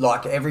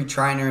 every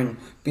trainer and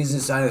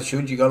business owner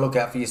should, you got to look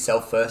out for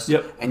yourself first.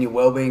 Yep. And your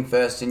well-being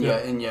first, and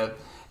your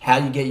how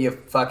you get your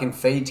fucking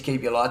feed to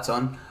keep your lights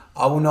on.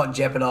 I will not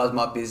jeopardise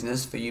my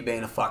business for you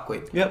being a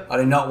fuckwit. Yep. I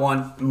do not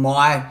want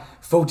my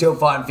Full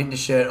Tilt Fight and Fitness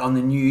shirt on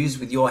the news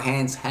with your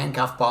hands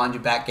handcuffed behind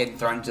your back, getting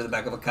thrown into the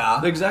back of a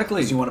car. Exactly.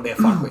 Because you want to be a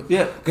fuckwit.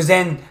 Yeah. Because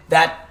then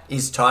that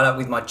is tied up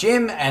with my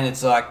gym, and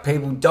it's like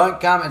people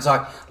don't come. It's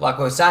like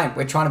we were saying,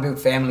 we're trying to build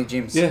family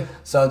gyms. Yeah.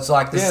 So it's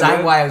like the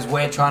same way as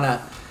we're trying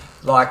to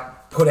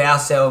put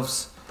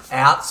ourselves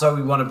out, so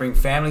we want to bring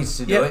families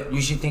to do it.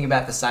 You should think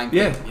about the same thing.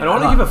 Yeah. And I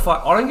don't give a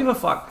fuck. I don't give a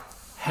fuck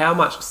how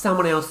much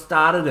someone else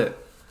started it.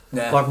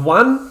 Yeah. It's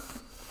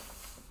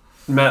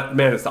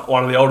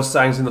one of the oldest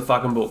sayings in the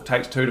fucking book.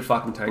 Takes two to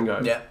fucking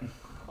tango. Yeah.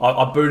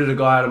 I booted a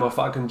guy out of my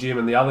fucking gym,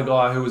 and the other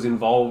guy who was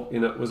involved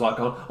in it was like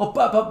going,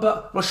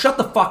 well, shut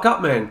the fuck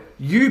up, man.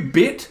 You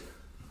bit.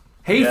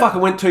 He fucking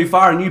went too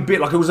far and you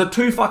bit. It was a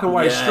two fucking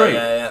way street.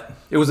 Yeah.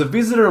 It was a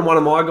visitor and one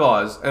of my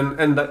guys,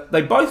 and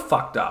they both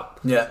fucked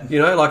up. Yeah.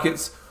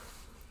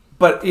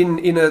 But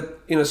in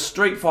a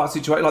street fight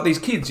situation, like these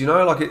kids,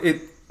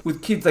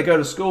 with kids, they go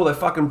to school, they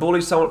fucking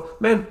bully someone.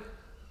 Man,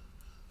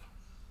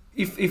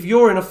 if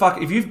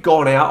you've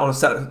gone out on a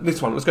Saturday,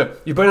 let's go.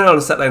 You've been out on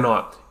a Saturday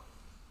night.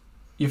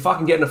 You're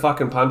fucking getting a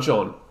fucking punch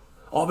on.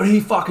 Oh, but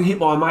he fucking hit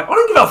my mate. I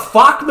don't give a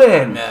fuck,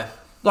 man. Yeah.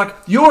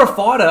 You're a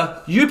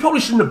fighter. You probably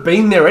shouldn't have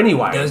been there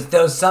anyway.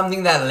 There was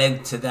something that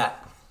led to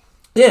that.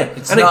 Yeah.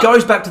 It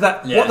goes back to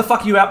that. Yeah. What the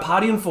fuck are you out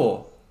partying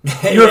for?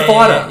 You're a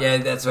fighter. Yeah,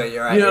 that's where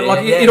you're at.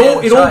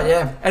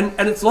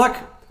 And it's like,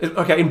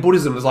 okay, in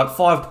Buddhism, there's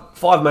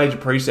five major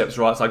precepts,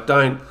 right? It's like,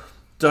 don't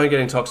get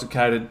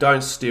intoxicated,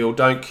 don't steal,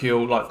 don't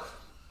kill,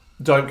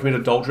 don't commit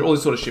adultery, all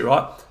this sort of shit,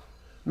 right?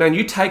 Man,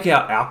 you take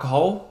out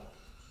alcohol,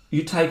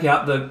 you take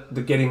out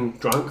the getting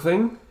drunk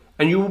thing,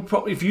 and you will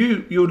probably,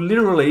 you'll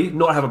literally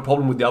not have a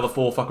problem with the other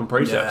four fucking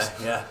precepts.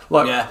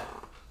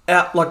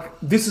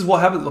 This is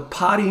what happens.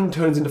 Partying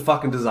turns into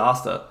fucking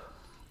disaster.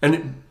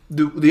 And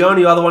the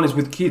only other one is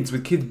with kids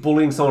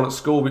bullying someone at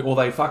school, or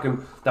they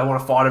want to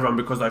fight everyone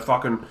because they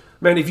fucking...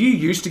 Man, if you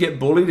used to get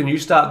bullied and you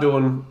start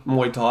doing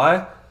Muay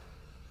Thai,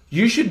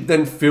 you should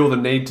then feel the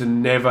need to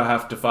never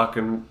have to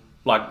fucking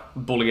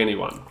bully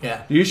anyone.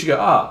 Yeah. You should go,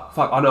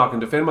 fuck, I know I can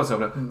defend myself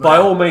now. Right. By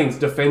all means,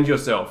 defend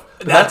yourself.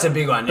 That's a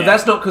big one, But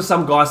that's not because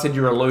some guy said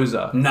you're a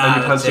loser and you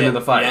punched him in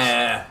the face.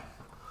 Yeah.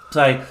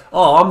 Say,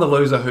 I'm the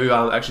loser who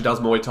actually does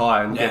Muay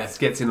Thai and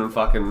gets in and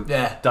fucking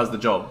does the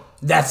job.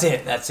 That's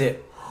it.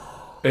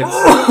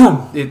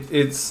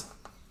 It's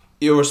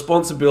your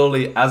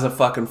responsibility as a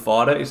fucking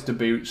fighter is to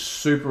be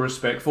super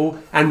respectful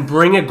and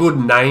bring a good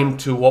name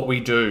to what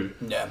we do.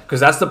 Yeah. Because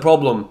that's the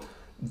problem.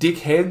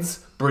 Dickheads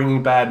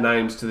bringing bad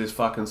names to this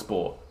fucking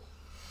sport.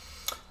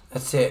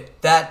 That's it.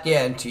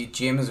 And to your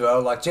gym as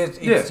well.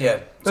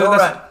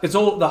 It's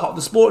all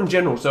the sport in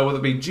general. So whether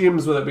it be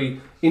gyms, whether it be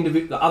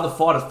other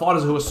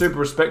fighters who are super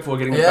respectful are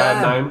getting a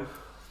bad name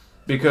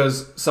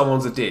because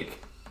someone's a dick.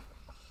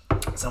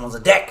 Someone's a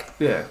dick.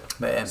 Yeah.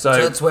 So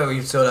that's where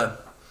we sort of...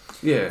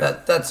 Yeah.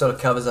 That sort of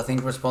covers, I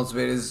think,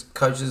 responsibilities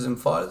coaches and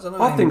fighters.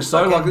 I think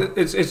so.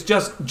 It's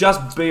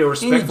just be a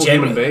respectful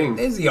human being.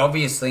 There's the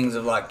obvious things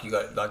of you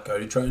got go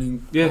to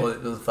training. Yeah.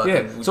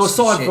 So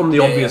aside from the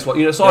obvious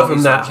one,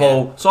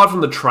 aside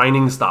from the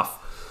training stuff,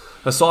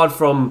 aside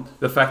from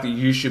the fact that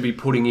you should be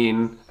putting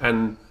in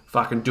and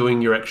fucking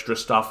doing your extra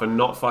stuff and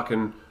not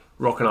fucking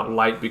rocking up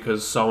late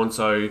because so and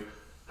so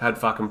had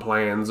fucking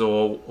plans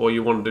or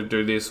you wanted to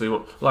do this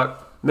or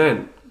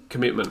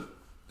commitment.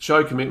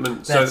 Show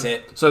commitment. That's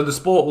it. So the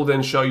sport will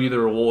then show you the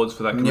rewards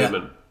for that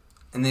commitment. Yeah.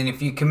 And then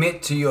if you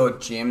commit to your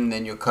gym,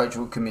 then your coach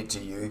will commit to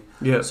you.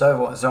 Yeah.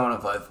 So on and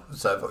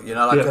so forth.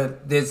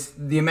 There's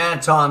the amount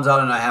of times, I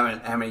don't know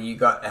how many you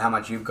got, how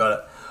much you've got it,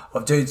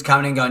 of dudes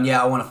coming in going,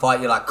 I want to fight.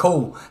 You're like,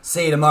 cool,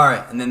 see you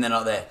tomorrow. And then they're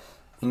not there.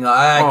 And you're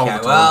like, okay,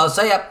 well,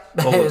 see ya.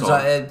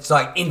 It's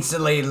like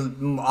instantly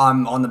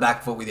I'm on the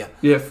back foot with you.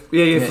 Yeah.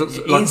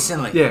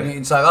 Instantly. Yeah.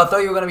 It's like, I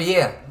thought you were going to be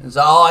here. It's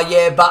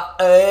like, but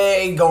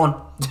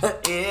gone.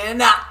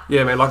 Nah.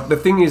 Yeah, man. Like the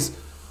thing is,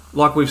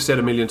 like we've said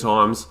a million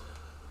times,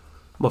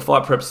 my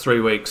fight prep's 3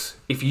 weeks.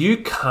 If you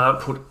can't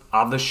put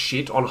other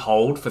shit on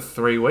hold for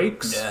 3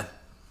 weeks,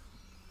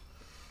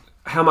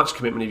 how much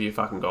commitment have you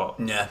fucking got?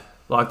 Yeah.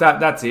 Like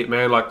that's it,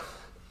 man. Like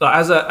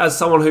as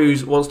someone who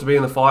wants to be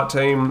in the fight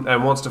team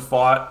and wants to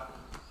fight,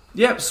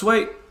 yep,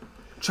 sweet.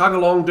 Chug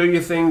along, do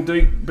your thing,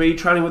 be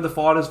training with the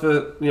fighters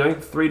for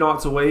 3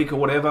 nights a week or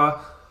whatever.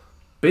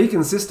 Be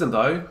consistent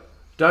though.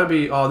 Don't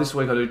be, this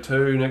week I do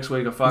 2, next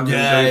week I fucking do 3,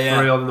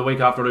 and the week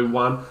after I do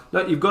 1.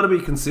 No, you've got to be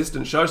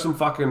consistent. Show some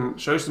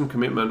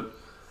commitment.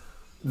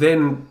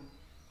 Then,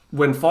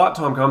 when fight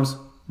time comes,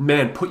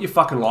 man, put your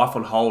fucking life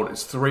on hold.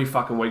 It's 3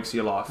 fucking weeks of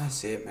your life.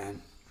 That's it,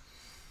 man.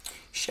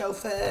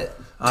 Shelf it.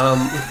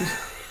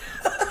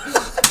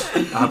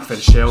 I prefer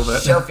to shelve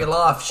it. Shelf your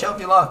life.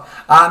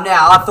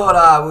 Now, I thought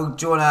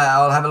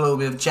I'll have a little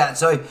bit of chat.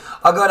 So,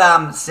 I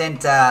got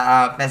sent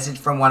a message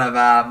from one of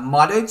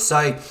my dudes.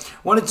 So,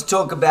 wanted to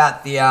talk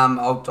about the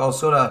I'll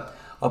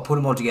put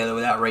them all together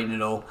without reading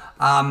it all.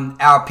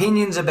 Our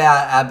opinions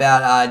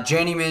about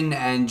journeymen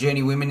and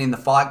journeywomen in the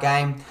fight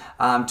game.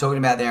 Talking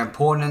about their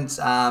importance.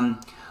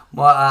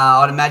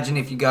 I'd imagine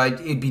if you go,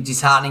 it'd be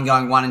disheartening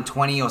going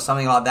 1-20 or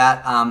something like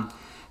that.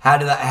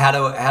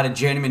 How do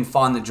journeymen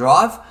find the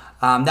drive?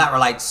 That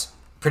relates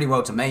pretty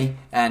well to me,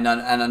 and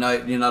I know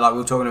like we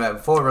were talking about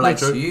before, it relates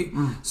to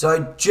you.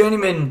 So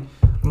journeyman,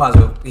 might as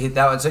well hit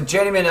that one. So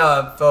journeyman,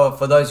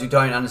 for those who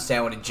don't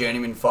understand what a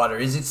journeyman fighter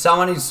is, it's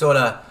someone who's sort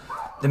of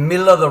the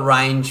middle of the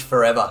range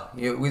forever.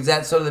 Is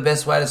that sort of the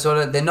best way to sort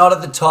of? They're not at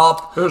the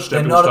top,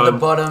 they're not at the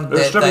bottom.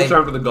 They're stepping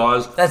stone for the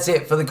guys. That's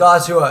it, for the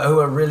guys who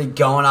are really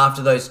going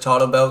after those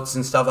title belts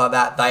and stuff like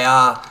that. They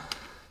are,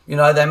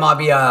 they might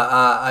be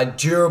a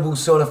durable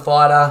sort of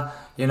fighter.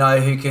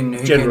 Who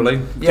can... Generally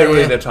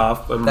they're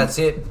tough. That's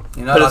it.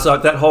 But it's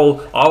like that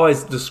whole... I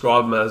always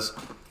describe them as...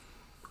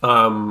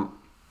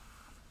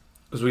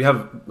 Because we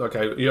have...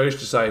 Okay, you used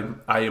to say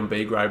A and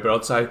B grade, but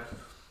I'd say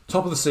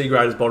top of the C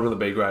graders, bottom of the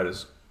B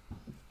graders.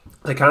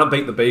 They can't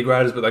beat the B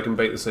graders, but they can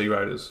beat the C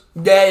graders.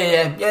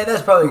 Yeah,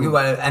 that's probably a good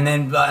way to... And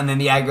then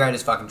the A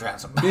graders fucking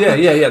trounce them. Yeah.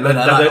 They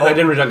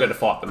generally don't get to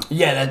fight them.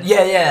 Yeah,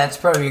 that's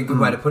probably a good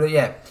way to put it,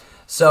 yeah.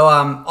 So,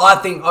 I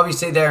think,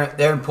 obviously,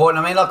 they're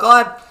important. I mean, like,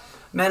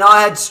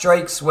 I had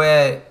streaks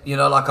where,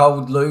 I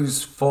would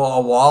lose for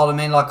a while. I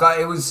mean,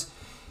 it was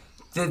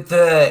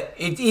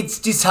it's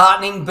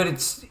disheartening, but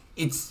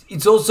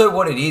it's also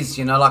what it is,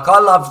 I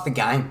love the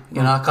game,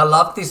 I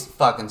love this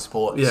fucking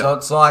sport. Yeah. So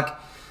it's like,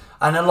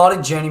 and a lot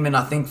of journeymen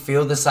I think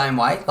feel the same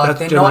way. Like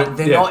they're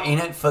not in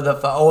it for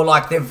or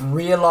like they've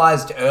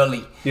realised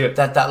early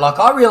that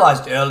I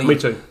realised early Me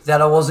too.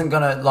 that I wasn't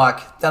gonna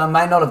that I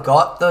may not have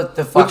got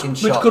the fucking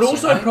shots. Which could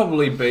also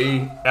probably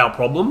be our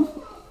problem.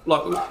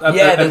 Like,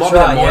 that's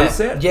right.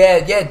 Mindset.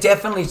 Yeah,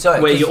 definitely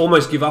so. Where you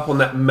almost give up on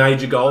that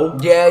major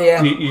goal.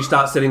 Yeah. You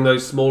start setting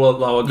those smaller,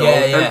 lower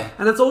goals. Yeah.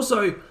 And it's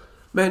also,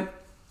 man,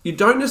 you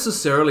don't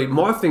necessarily...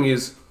 My thing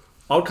is,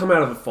 I'd come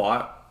out of a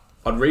fight,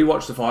 I'd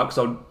rewatch the fight, because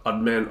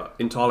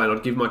in Thailand,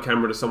 I'd give my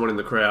camera to someone in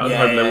the crowd,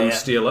 hoping they wouldn't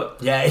steal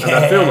it. And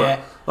I'd film it.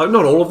 Like,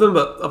 not all of them,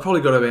 but I've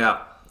probably got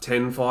about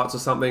 10 fights or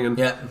something,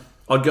 and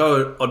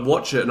I'd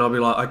watch it, and I'd be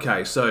like,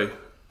 okay, so...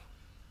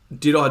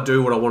 Did I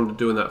do what I wanted to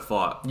do in that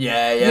fight?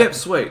 Yeah. Yep,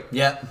 sweet.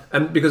 Yeah.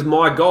 And because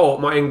my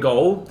end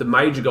goal, the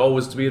major goal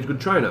was to be a good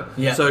trainer.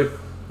 Yeah. So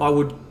I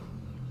would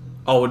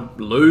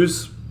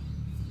lose.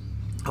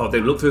 I would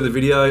then look through the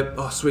video.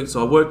 Oh, sweet.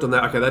 So I worked on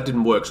that. Okay, that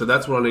didn't work. So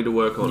that's what I need to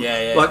work on.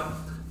 Yeah. Like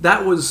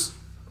that was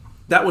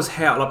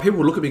how. Like people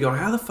would look at me going,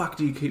 "How the fuck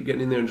do you keep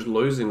getting in there and just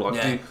losing? Like,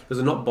 does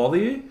it not bother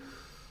you?"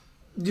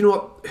 You know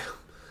what?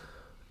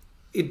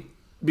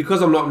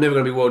 Because I'm never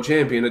going to be world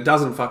champion, it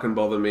doesn't fucking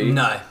bother me.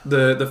 No.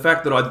 The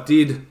fact that I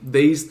did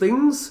these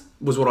things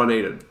was what I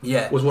needed.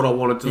 Yeah. Was what I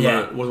wanted to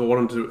learn. Was what I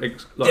wanted to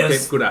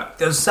get good at.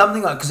 There was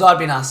something like... Because I'd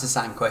been asked the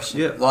same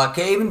question. Yeah. Like,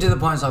 even to the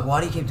point, it's like, why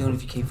do you keep doing it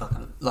if you keep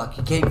fucking... Like,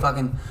 you keep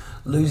fucking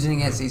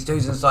losing against these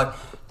dudes. And it's like,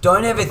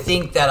 don't ever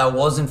think that I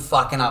wasn't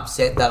fucking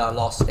upset that I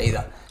lost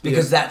either.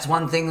 Because that's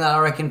one thing that I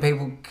reckon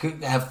people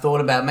could have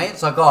thought about me.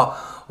 It's like,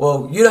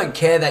 well, you don't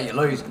care that you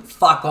lose.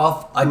 Fuck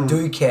off. I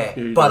do care.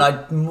 Yeah, but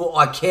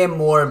I care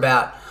more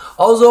about...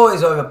 I was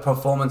always over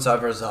performance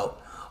over result.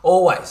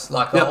 Always.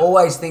 Like, I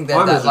always think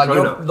that...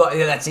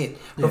 that's it.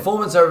 Yeah.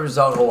 Performance over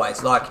result,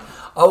 always. Like,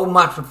 I would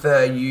much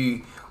prefer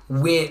you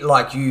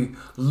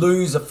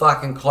lose a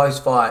fucking close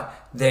fight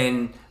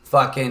than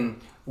fucking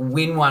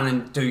win one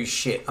and do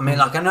shit. I mean,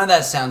 like, I know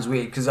that sounds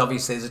weird because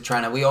obviously as a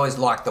trainer, we always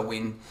like the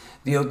win.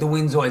 The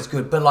win's always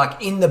good. But,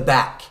 like, in the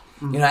back...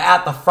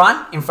 out the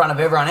front, in front of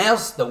everyone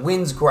else, the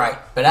win's great.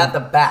 But at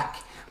the back,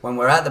 when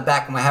we're at the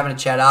back and we're having a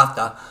chat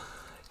after,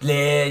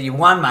 you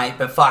won, mate,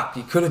 but fuck,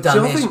 you could have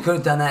done this, you could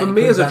have done that. For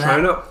me as a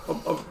trainer,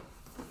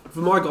 for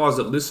my guys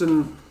that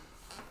listen,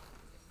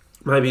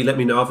 maybe let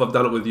me know if I've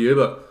done it with you,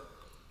 but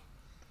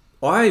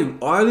I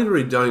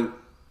literally don't...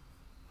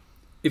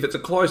 If it's a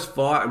close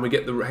fight and we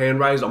get the hand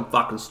raised, I'm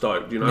fucking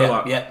stoked,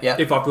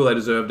 If I feel they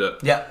deserved it.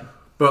 Yeah.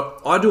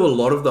 But I do a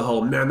lot of the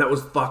whole, man, that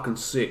was fucking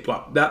sick.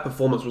 Like, that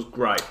performance was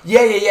great.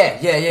 Yeah.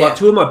 Like,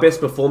 two of my best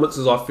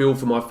performances I feel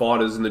for my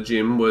fighters in the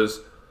gym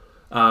was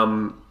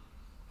Panna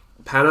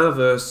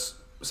versus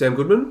Sam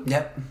Goodman.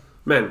 Yep.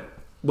 Man,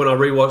 when I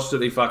rewatched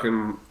it, he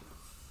fucking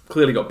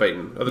clearly got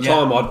beaten. At the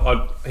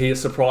time, he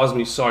surprised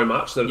me so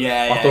much that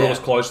I thought it was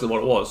closer than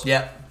what it was.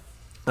 Yeah.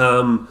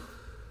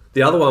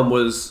 The other one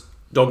was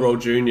Dog Roll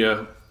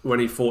Jr., when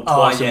he fought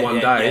twice in one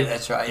day. Yeah,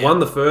 that's right. Yeah. Won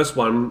the first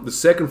one. The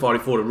second fight, he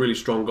fought a really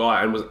strong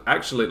guy and was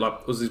actually,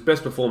 like, was his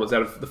best performance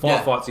out of the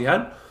five fights he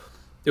had.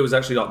 It was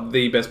actually, like,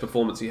 the best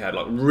performance he had.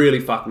 Like,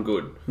 really fucking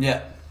good.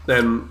 Yeah.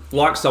 And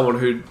like someone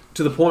who,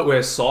 to the point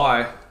where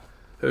Sai,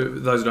 who,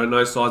 those who don't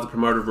know, Sai's the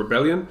promoter of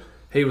Rebellion,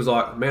 he was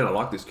like, man, I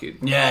like this kid.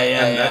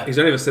 Yeah. He's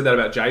only ever said that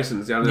about Jason.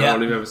 It's the only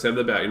one he's ever said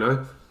that about, you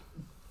know?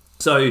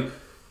 So...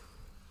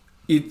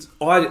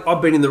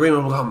 I've been in the ring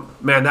and I'm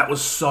like, man, that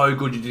was so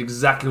good. You did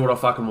exactly what I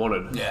fucking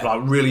wanted. Yeah. Like,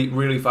 really,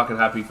 really fucking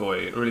happy for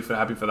you. Really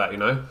happy for that, you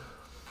know?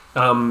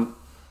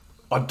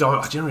 I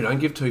generally don't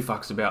give two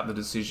fucks about the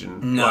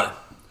decision. No. Like,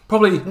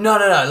 probably... No.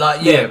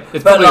 Like,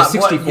 it's probably like, a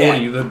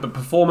 60-40. The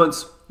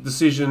performance,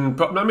 decision,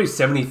 maybe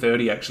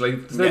 70-30 actually.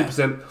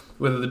 30%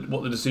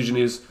 what the decision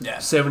is.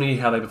 70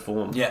 how they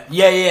perform. Yeah,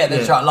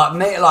 that's right. Like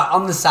me, like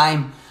I'm the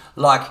same.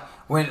 Like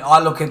when I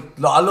look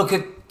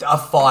at a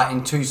fight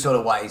in two sort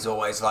of ways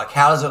always. Like,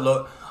 how does it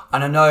look?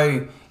 And I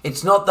know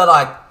it's not that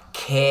I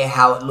care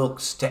how it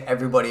looks to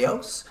everybody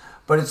else,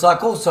 but it's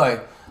like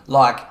also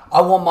like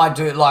I want my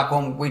dude. Like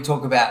when we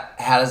talk about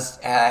how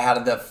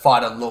did the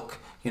fighter look?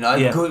 You know,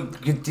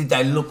 good. Did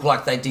they look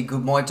like they did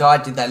good Muay Thai?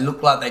 Did they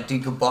look like they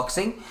did good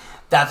boxing?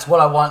 That's what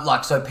I want.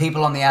 Like, so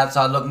people on the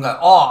outside look and go,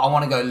 oh, I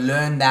want to go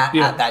learn that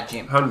at that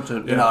gym.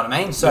 100%. You know what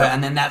I mean? So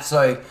and then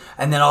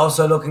and then I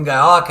also look and go,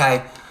 oh,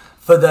 okay.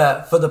 For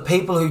the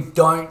people who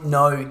don't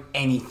know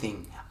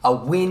anything, a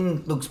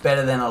win looks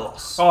better than a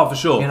loss. Oh, for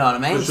sure. You know what I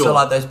mean? For sure. So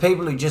like those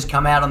people who just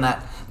come out on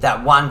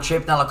that one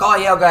trip and they're like, oh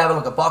yeah, I'll go have a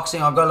look at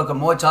boxing, I'll go look at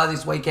Muay Thai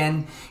this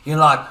weekend. You're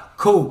like,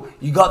 cool,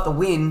 you got the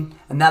win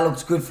and that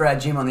looks good for our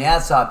gym on the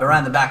outside, but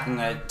around the back I'm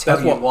going to tell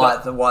you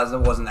why it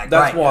wasn't that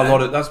great.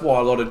 That's why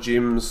a lot of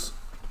gyms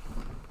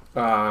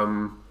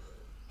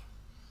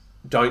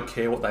don't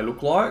care what they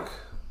look like.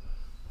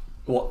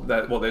 What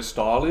their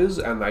style is,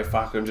 and they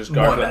fucking just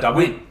go for the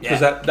W,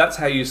 because that's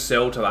how you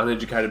sell to the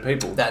uneducated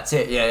people. That's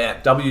it,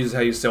 yeah. W is how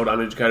you sell to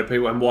uneducated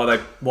people, and why a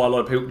lot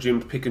of people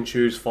gyms pick and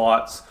choose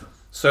fights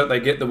so that they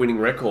get the winning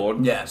record,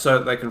 so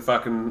that they can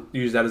fucking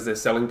use that as their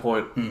selling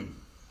point.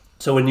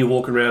 So when you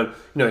walk around,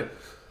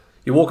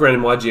 in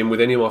my gym with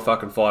any of my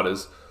fucking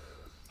fighters,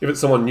 if it's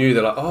someone new,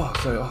 they're like,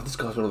 this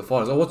guy's one of the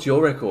fighters. Oh, what's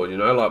your record? You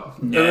know, like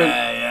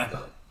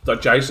like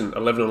Jason,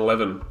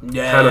 11-11.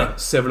 Hannah,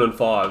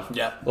 7-5.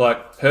 Yeah.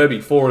 Like Herbie,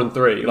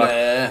 4-3.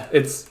 Like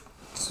it's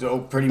all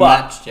pretty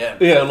matched. Yeah.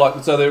 Yeah,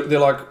 like so they're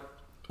like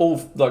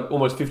all like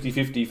almost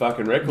 50-50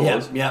 fucking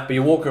records. Yeah. But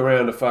you walk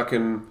around a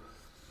fucking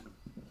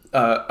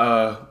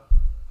a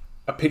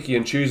picky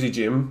and choosy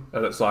gym,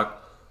 and it's like,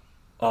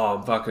 oh,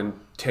 I'm fucking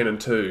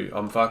 10-2.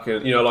 I'm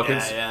fucking,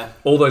 it's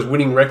all those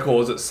winning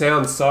records. It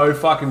sounds so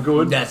fucking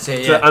good. That's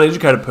it. To an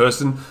uneducated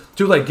person,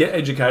 till they get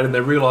educated and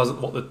they realise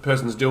that what the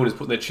person's doing is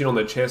putting their chin on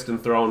their chest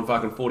and throwing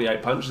fucking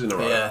 48 punches in a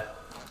row. Yeah.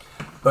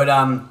 But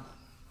I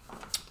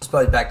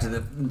suppose back to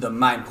the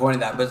main point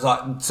of that, but it's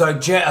like, so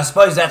I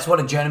suppose that's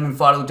what a journeyman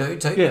fighter will do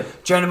too. Yeah.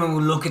 Journeyman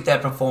will look at their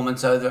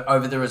performance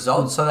over the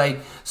results, so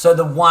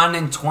the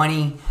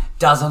 1-20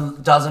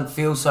 doesn't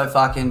feel so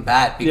fucking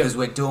bad because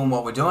we're doing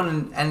what we're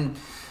doing and.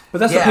 But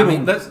that's the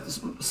people.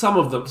 That's some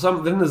of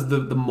them. Then there's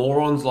the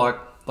morons like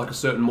a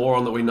certain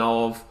moron that we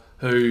know of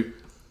who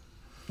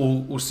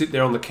will sit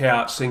there on the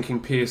couch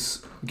sinking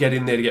piss, get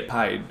in there to get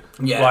paid.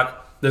 Yeah. Like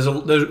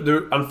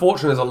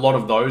unfortunately there's a lot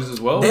of those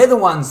as well. They're the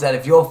ones that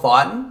if you're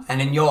fighting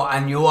and you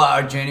are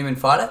a journeyman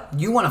fighter,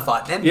 you want to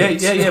fight them. Yeah,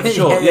 for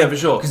sure. Yeah, for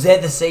sure. Because they're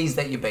the C's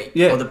that you beat,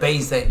 or the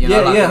B's that you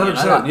know.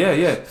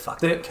 100%.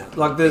 Fuck.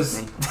 Like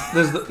there's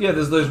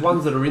those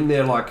ones that are in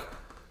there like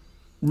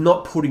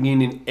not putting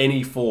in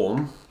any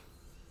form.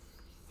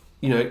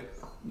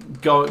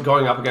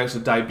 Going up against a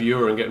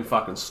debuter and getting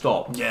fucking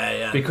stopped.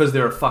 Yeah. Because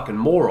they're a fucking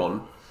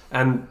moron.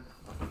 And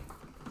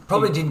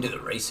probably didn't do the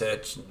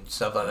research and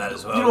stuff like that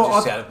as well.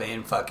 Just out of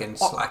being fucking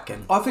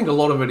slacking. I think a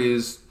lot of it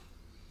is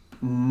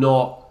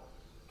not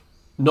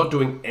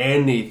doing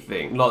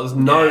anything. Like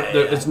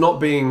it's not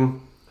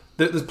being.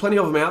 There's plenty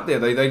of them out there.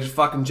 They just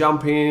fucking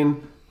jump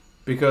in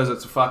because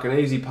it's a fucking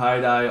easy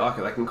payday.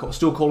 They can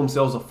still call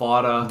themselves a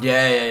fighter.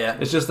 Yeah.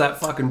 It's just that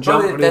fucking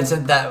jumping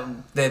in.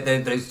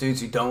 They're those dudes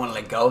who don't want to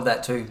let go of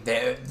that too.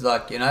 They're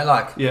like,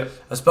 I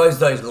suppose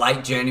those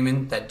late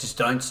journeymen that just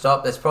don't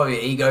stop, that's probably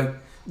ego.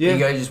 Yeah.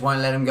 Ego just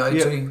won't let them go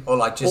too. Or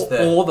like just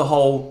or the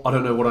whole, I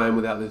don't know what I am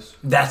without this.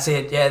 That's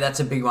it. Yeah, that's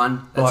a big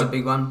one. That's a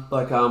big one.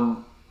 Like,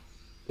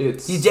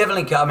 it's... You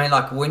definitely, I mean,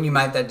 like when you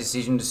make that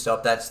decision to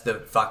stop, that's the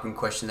fucking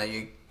question that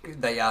you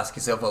ask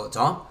yourself all the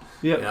time.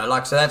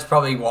 Yeah. So that's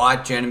probably why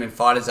journeyman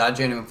fighters are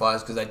journeyman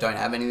fighters, because they don't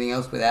have anything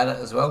else without it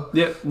as well.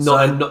 Yeah.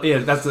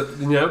 That's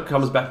it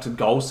comes back to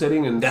goal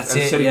setting and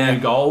setting new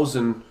goals,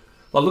 and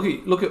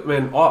Like look at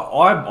man.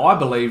 I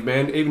believe,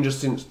 man. Even just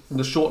since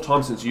the short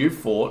time since you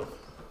fought,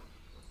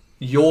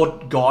 your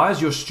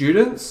guys, your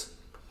students,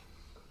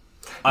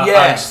 are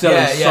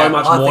excelling so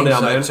much more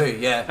now, man. Too,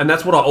 yeah. And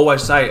that's what I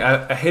always say.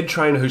 A head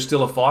trainer who's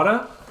still a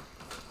fighter,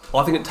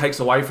 I think it takes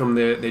away from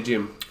their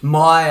gym.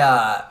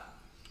 My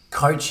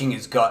coaching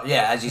has got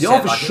as you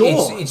said, for like,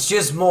 sure. It's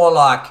just more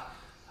like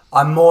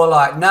I'm more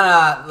like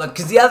no, like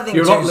because the other thing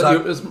You're too is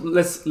like,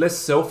 it's less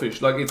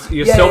selfish. Like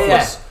you're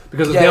selfless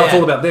because now it's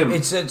all about them.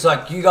 It's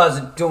like you guys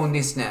are doing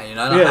this now, you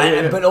know.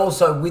 Like, but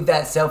also with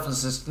that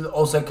selflessness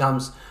also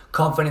comes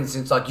confidence.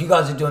 It's like you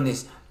guys are doing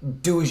this.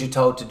 Do as you're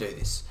told to do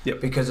this. Yep.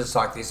 Because it's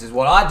like this is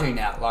what I do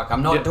now. Like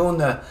I'm not doing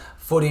the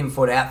foot in,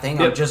 foot out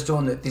thing. I'm just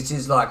doing that. This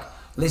is like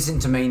listen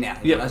to me now.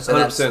 You know? So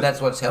 100%.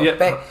 that's what's helped.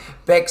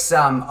 Beck's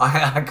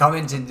I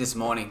commented this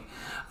morning.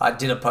 I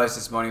did a post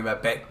this morning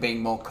about Beck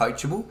being more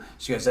coachable.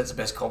 She goes, "That's the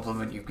best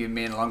compliment you've given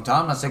me in a long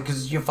time." And I said,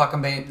 "Because you're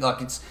fucking being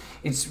like and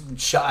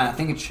I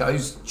think it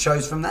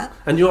shows from that."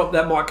 And you know what,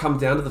 that might come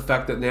down to the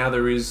fact that now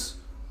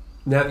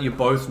that you're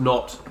both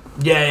not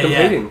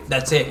competing.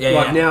 That's it.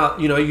 Now,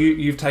 you know,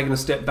 you've taken a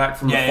step back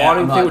from the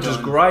fighting thing, which is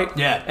great.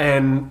 Yeah.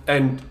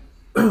 And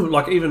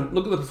like even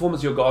look at the performance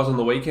of your guys on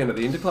the weekend at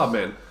the Interclub,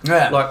 man.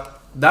 Yeah. Like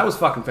that was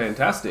fucking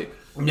fantastic.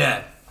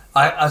 Yeah.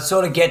 I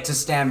sort of get to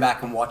stand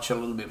back and watch a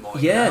little bit more.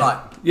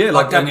 Yeah. You know?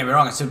 Like don't get me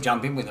wrong, I still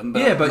jump in with them.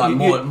 But but like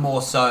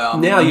more so. I'm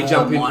now you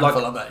jump in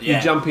mindful of it. You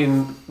jump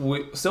in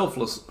with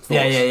selfless thoughts.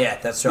 Yeah.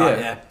 That's right.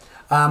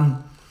 Yeah.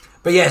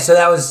 But yeah, so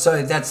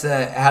that's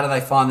how do they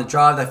find the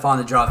drive? They find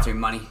the drive through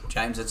money,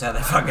 James. That's how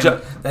they fucking.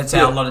 That's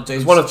how a lot of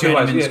dudes. It's one of two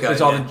ways. Go,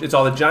 it's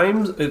either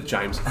James. It's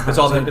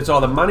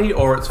either money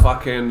or it's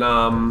fucking.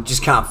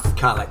 Just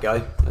can't let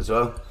go as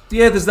well.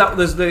 Yeah, there's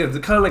the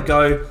can't let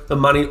go, the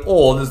money,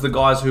 or there's the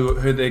guys who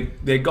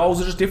their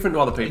goals are just different to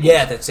other people.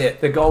 Yeah, that's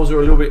it. Their goals are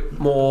a little bit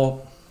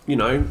more, you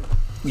know,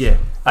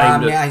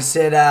 Now he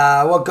said,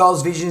 what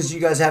goals, visions do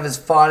you guys have as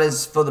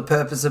fighters for the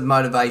purpose of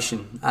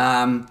motivation?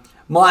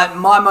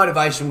 My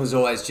motivation was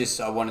always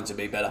just I wanted to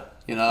be better.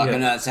 You know,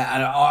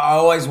 I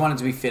always wanted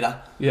to be fitter.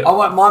 Yeah.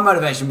 My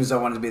motivation was I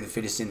wanted to be the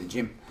fittest in the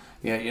gym.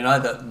 Yeah, you know,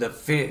 the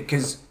fit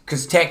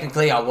because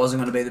technically I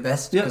wasn't going to be the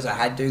best because I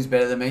had dudes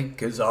better than me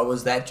because I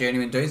was that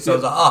journeyman dude. So I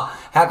was like,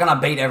 how can I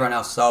beat everyone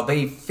else? So I'll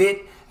be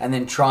fit and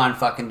then try and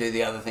fucking do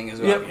the other thing as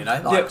well. You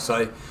know,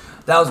 so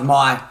that was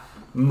my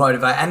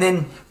motivation. And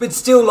then, but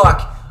still,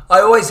 like I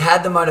always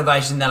had the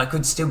motivation that I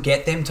could still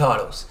get them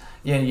titles.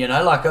 You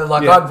know,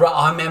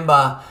 I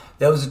remember.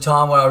 There was a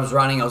time where I was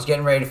running, I was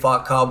getting ready to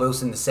fight Kyle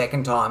Wilson the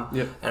second time.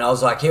 Yep. And I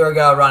was like, here I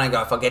go, run and go.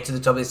 If I get to the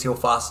top of this hill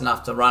fast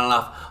enough to run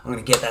enough, I'm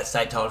going to get that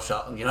state title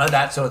shot. You know,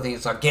 that sort of thing.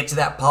 It's like, get to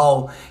that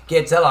pole,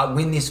 get to like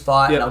win this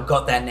fight, and I've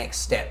got that next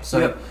step.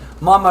 So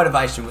my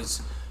motivation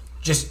was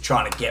just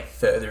trying to get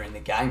further in the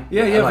game.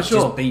 For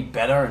sure. Just be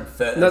better and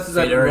fitter. That's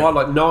exactly right.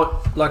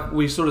 Like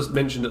we sort of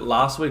mentioned it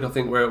last week, I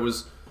think, where it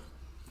was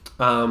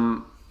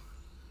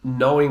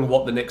knowing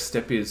what the next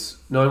step is.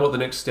 Knowing what the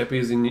next step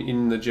is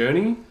in the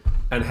journey.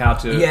 And how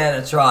to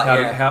that's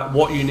right.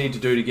 What you need to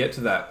do to get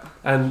to that,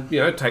 and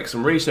you know, take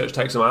some research,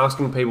 take some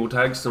asking people,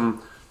 take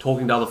some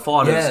talking to other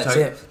fighters,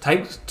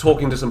 take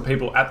talking to some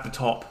people at the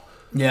top.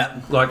 Yeah,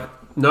 like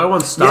no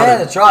one started. Yeah,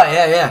 that's right.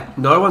 Yeah.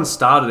 No one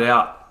started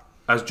out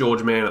as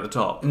George Mann at the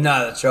top.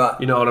 No, that's right.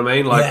 You know what I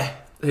mean? Like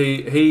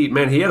he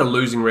had a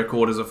losing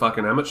record as a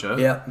fucking amateur.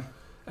 Yeah,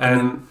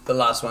 and the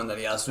last one that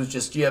he asked was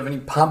just, do you have any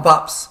pump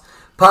ups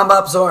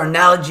or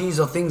analogies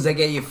or things that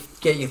get you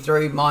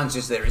through? Mine's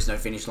just there is no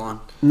finish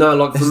line. No,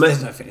 like for me,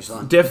 there's no finish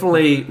line.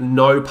 Definitely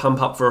no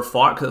pump up for a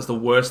fight because that's the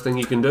worst thing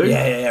you can do.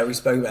 Yeah. We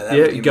spoke about that.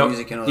 With your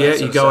music and all that.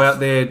 Yeah, you go out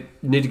there.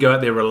 You need to go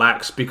out there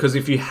relax because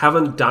if you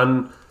haven't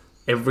done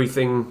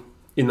everything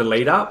in the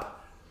lead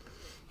up,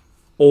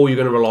 all you're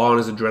going to rely on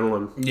is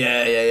adrenaline.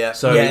 Yeah.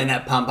 So and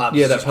that pump up.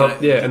 Yeah, that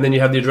pump. And then you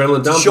have the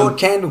adrenaline dump. Short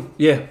candle.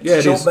 Yeah,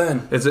 short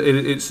burn.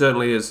 It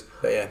certainly is.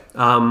 But yeah.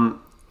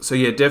 So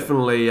yeah,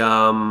 definitely.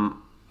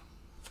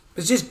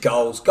 It's just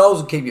goals.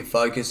 Goals will keep you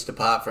focused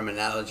apart from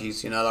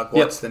analogies, you know, like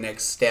what's the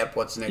next step,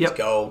 what's the next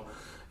goal,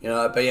 you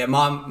know. But yeah,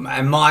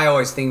 my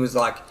always thing was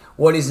like,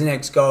 what is the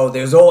next goal?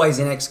 There's always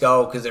a next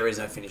goal because there is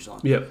no finish line.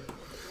 Yep.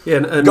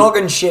 Yeah, and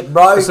Goggin shit,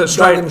 bro. So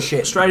straight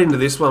into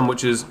this one,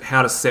 which is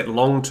how to set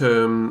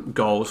long-term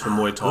goals for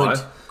Muay Thai.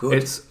 Good.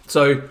 It's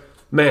so,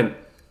 man,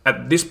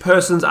 at this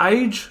person's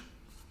age,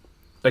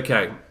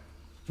 okay,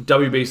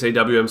 WBC,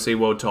 WMC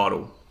world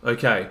title,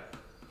 okay.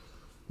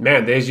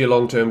 Man, there's your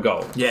long-term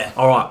goal. Yeah.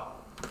 All right.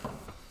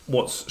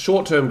 What's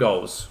short-term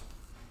goals?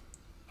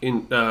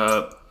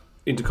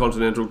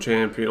 Intercontinental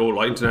champion or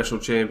like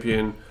international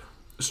champion,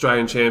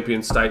 Australian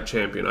champion, state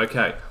champion.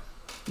 Okay.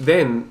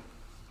 Then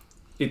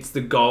it's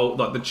the goal,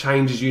 like the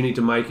changes you need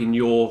to make in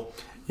your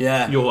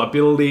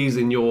abilities,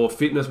 in your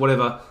fitness,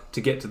 whatever, to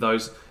get to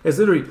those. It's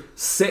literally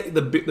set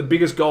the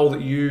biggest goal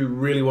that you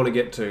really want to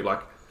get to.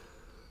 Like,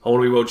 I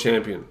want to be world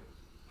champion.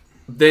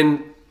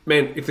 Then.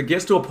 Man, if it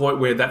gets to a point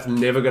where that's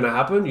never going to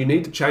happen, you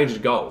need to change the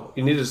goal.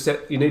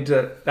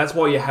 That's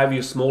why you have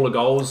your smaller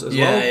goals as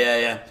well.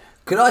 Yeah.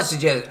 Could I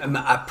suggest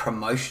a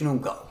promotional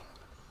goal?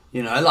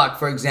 You know, like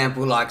for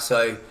example, like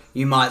so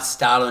you might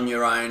start on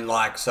your own.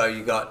 Like so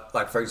you got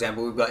like for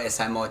example we've got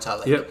SA Muay Thai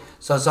League. Yep.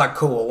 So it's like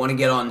cool. I want to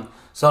get on.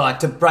 So like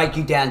to break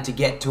you down to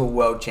get to a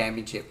world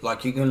championship.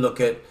 Like you can look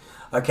at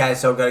okay,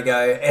 so I've got to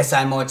go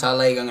SA Muay Thai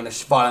League. I'm going to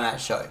fight on that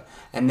show.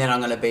 And then I'm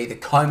going to be the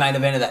co-main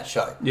event of that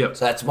show. Yep.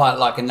 So that's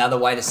like another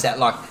way to set.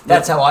 Like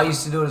that's how I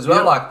used to do it as well.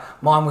 Yep.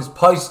 Like mine was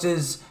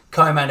posters,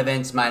 co-main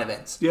events, main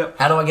events. Yep.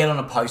 How do I get on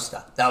a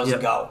poster? That was the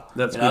goal.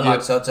 That's you know, good,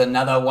 like so it's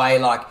another way.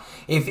 Like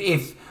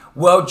if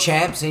world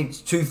champ seems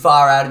too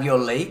far out of your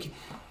league,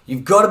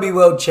 you've got to be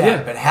world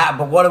champ. Yeah.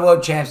 But what do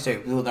world champs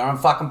do? Well, they're on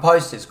fucking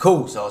posters.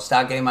 Cool. So I'll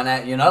start getting my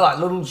name. You know, like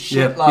little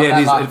shit like that.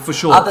 It is, like for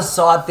sure. Other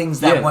side things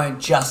that weren't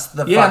just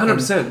the fucking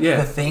 100%,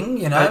 the thing.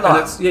 You know, and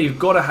it's, you've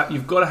got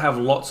to have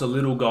lots of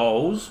little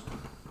goals,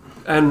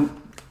 and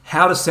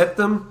how to set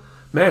them.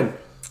 Man,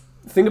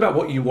 think about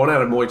what you want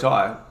out of Muay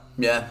Thai.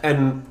 Yeah.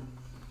 And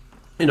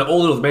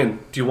all little men.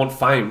 Do you want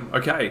fame?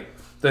 Okay.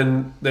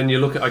 Then you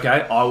look at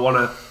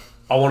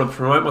I want to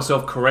promote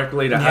myself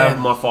correctly to have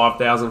my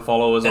 5,000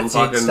 followers on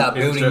fucking Instagram. Start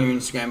building your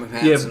Instagram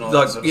accounts and all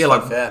that sort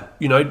of stuff.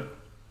 You know,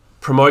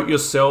 promote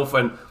yourself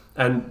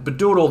but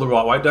do it all the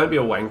right way. Don't be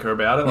a wanker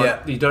about it.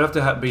 Like, you don't have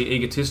to be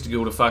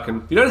egotistical to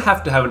fucking. You don't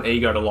have to have an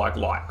ego to like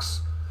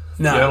likes.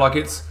 No, you know, like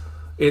it's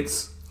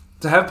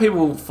to have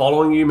people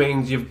following you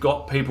means you've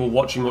got people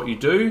watching what you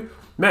do.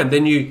 Man,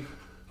 then you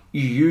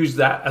use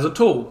that as a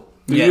tool.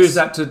 You use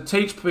that to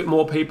teach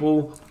more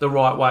people the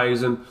right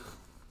ways. And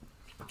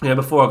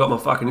before I got my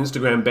fucking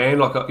Instagram banned,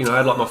 like I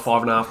had like my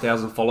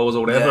 5,500 followers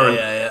or whatever.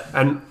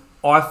 And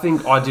I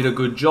think I did a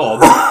good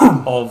job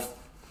of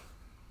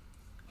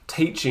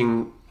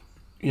teaching,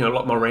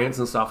 like my rants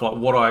and stuff, like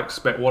what I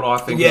expect, what I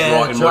think is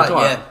right in Muay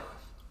Thai. Yeah.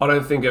 I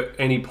don't think at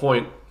any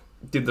point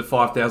did the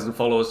 5,000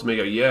 followers to me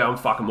go, yeah, I'm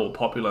fucking more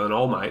popular than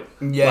old mate.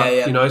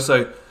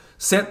 So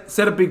set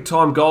a big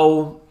time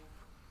goal.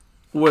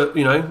 Where,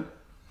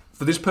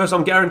 for this person,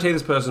 I'm guaranteed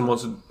this person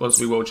wants to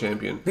be world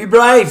champion. Be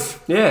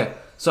brave. Yeah.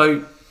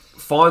 So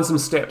find some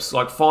steps.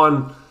 Like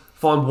find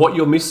what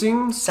you're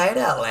missing. Say it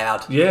out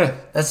loud. Yeah.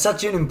 That's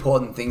such an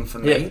important thing for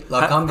me. Yeah.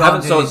 Like I'm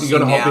going to do this you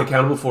got to hold me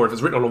accountable for it. If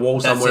it's written on a wall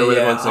somewhere where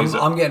everyone sees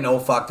it. I'm getting all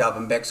fucked up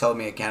and Beck's holding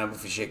me accountable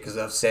for shit because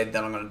I've said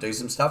that I'm going to do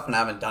some stuff and I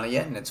haven't done it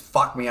yet, and it's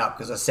fucked me up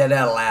because I said it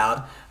out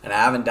loud and I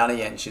haven't done it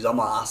yet, and she's on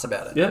my ass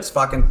about it. Yeah. It's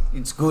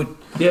good.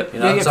 Yeah.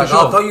 It's like,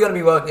 I thought you were going to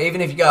be world,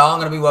 even if you go, I'm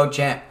going to be world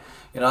champ.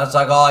 It's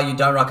like, you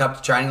don't rock up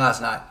to training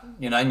last night.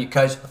 And your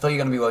coach, I thought you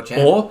were going to be world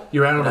champ. Or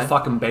you're out on a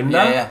fucking bender.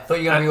 Yeah.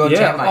 Thought you were going to be world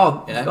champ,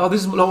 mate.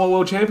 This is not what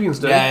world champions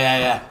do.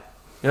 Yeah.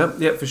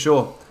 Yeah, for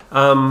sure.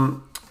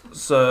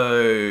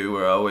 So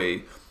where are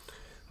we?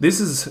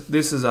 This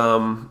is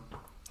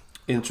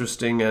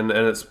interesting, and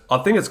it's. I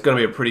think it's going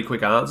to be a pretty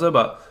quick answer.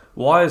 But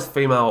why is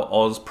female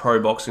Oz pro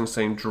boxing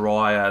scene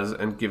dry as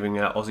and giving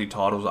out Aussie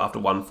titles after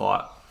one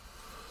fight?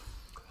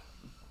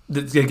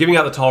 They're giving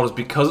out the titles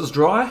because it's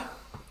dry.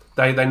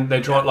 They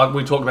try, like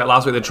we talked about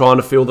last week. They're trying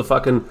to fill the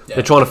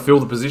they're trying to fill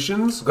the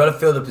positions. We've got to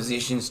fill the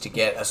positions to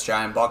get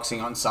Australian boxing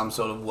on some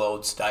sort of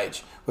world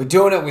stage. We're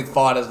doing it with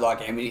fighters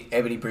like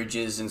Ebony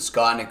Bridges and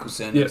Sky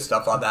Nicholson and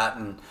stuff like that,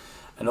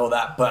 and all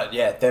that. But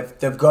yeah,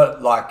 they've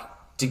got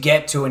to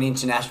get to an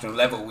international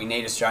level, we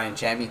need Australian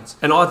champions.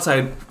 And I'd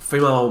say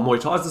female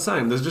Muay Thai is the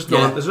same. There's just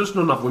not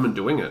enough women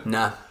doing it.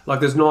 No,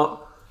 there's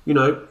not.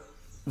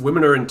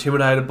 Women are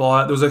intimidated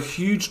by it. There was a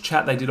huge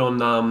chat they did on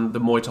the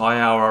Muay Thai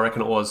Hour, I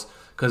reckon it was.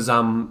 Because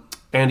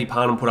Andy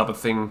Parnham put up a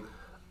thing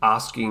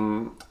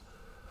asking,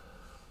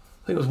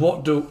 I think it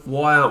was,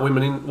 why aren't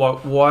women in?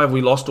 Why have we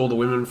lost all the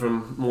women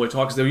from Muay Thai?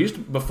 Because there used to,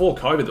 before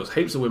COVID, there was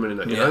heaps of women in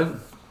it, you know,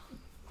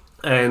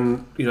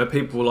 and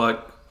people were like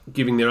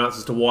giving their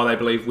answers to why they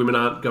believe women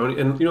aren't going.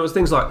 And it's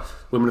things like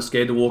women are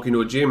scared to walk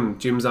into a gym.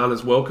 Gyms aren't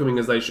as welcoming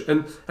as they should,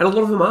 and a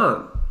lot of them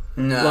aren't.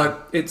 No,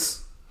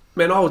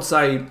 I would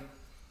say,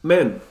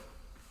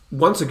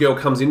 once a girl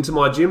comes into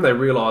my gym, they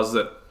realise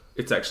that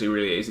it's actually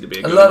really easy to be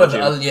a girl. A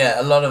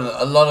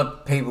lot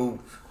of people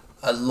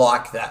are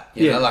like that.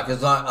 You know, like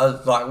it's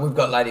like we've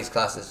got ladies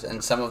classes,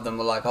 and some of them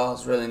were like, "Oh, I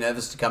was really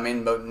nervous to come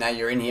in, but now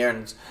you're in here,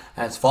 and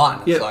it's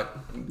fine." It's like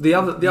the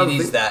other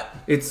thing,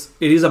 it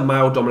is a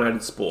male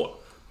dominated sport.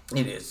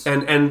 It is,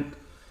 and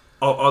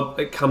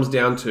it comes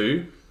down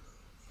to,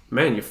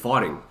 man, you're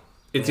fighting.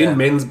 It's in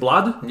men's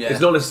blood. Yeah. It's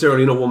not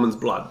necessarily in a woman's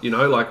blood.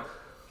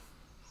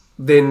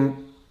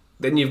 Then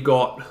you've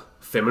got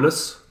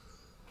feminists.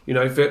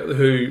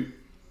 Who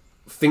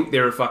think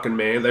they're a fucking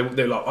man.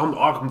 They're like,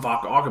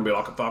 I can be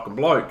like a fucking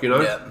bloke,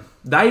 Yeah.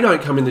 They don't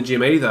come in the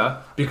gym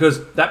either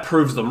because that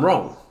proves them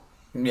wrong.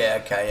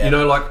 Yeah, okay,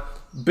 yeah.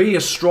 Be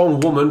a strong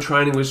woman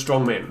training with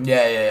strong men.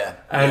 Yeah.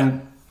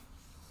 And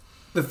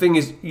the thing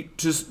is,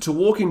 just to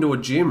walk into a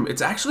gym,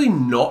 it's actually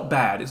not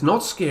bad. It's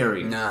not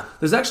scary. Nah.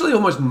 There's actually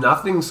almost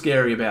nothing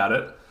scary about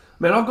it.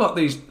 Man, I've got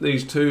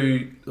these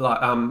two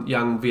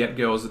young Viet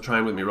girls that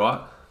train with me,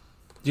 right?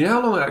 Do you know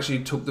how long it actually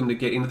took them to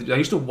get into they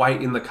used to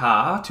wait in the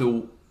car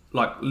till,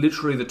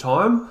 literally the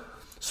time,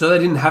 so they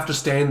didn't have to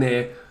stand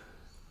there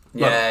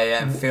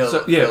And feel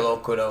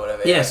awkward or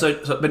whatever. Yeah, so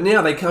but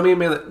now they come in,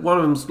 man. One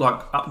of them's like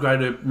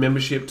upgraded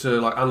membership to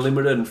like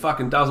unlimited and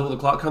fucking does all the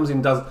class. Comes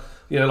in, does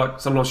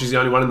like sometimes she's the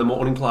only one in the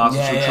morning class.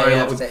 She'll train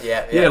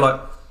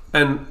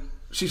and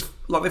she's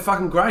like they're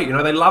fucking great.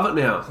 They love it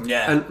now.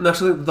 Yeah, and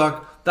actually like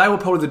they were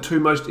probably the two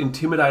most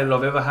intimidated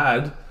I've ever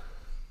had,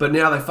 but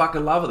now they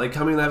fucking love it. They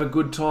come in, they have a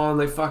good time.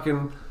 They're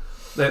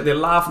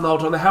laughing the whole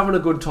time. They're having a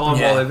good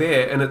time while they're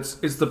there, and it's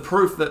the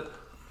proof that.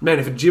 Man,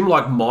 if a gym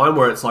like mine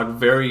where it's like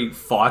very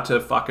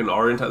fighter fucking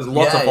oriented, there's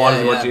lots of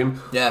fighters in my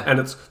gym, and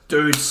it's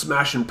dudes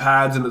smashing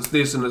pads and it's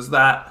this and it's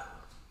that.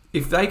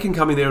 If they can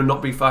come in there and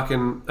not be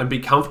fucking and be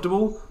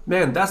comfortable,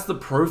 man, that's the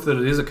proof that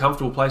it is a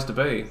comfortable place to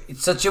be.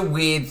 It's such a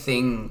weird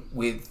thing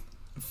with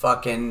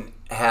fucking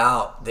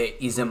how there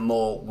isn't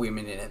more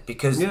women in it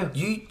because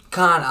you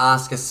can't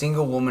ask a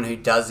single woman who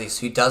does this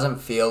who doesn't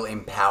feel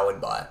empowered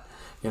by it.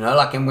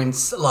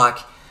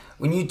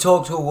 When you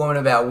talk to a woman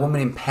about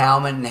woman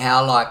empowerment and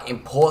how like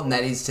important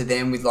that is to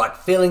them with like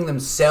feeling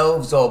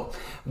themselves or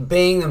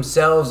being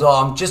themselves or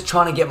I'm just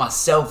trying to get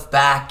myself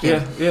back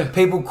and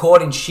people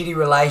caught in shitty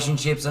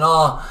relationships and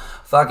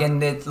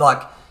it's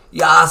like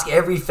you ask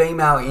every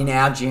female in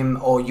our gym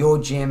or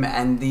your gym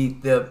and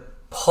the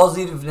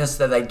positiveness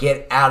that they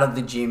get out of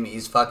the gym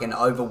is fucking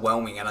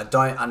overwhelming and I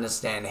don't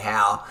understand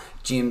how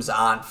gyms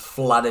aren't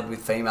flooded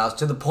with females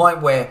to the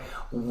point where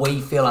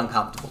we feel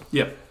uncomfortable.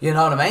 Yeah. You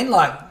know what I mean?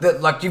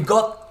 Like you've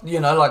got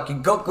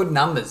you've got good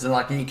numbers and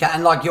like you can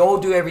and like you all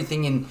do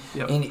everything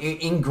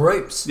in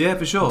groups. Yeah,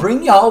 for sure.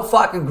 Bring your whole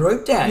fucking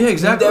group down. Yeah,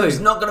 exactly. There's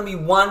not going to be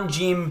one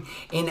gym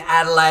in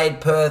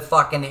Adelaide, Perth,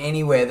 fucking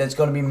anywhere that's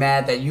going to be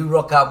mad that you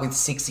rock up with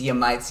 6 of your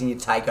mates and you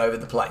take over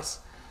the place.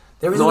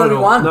 There isn't going to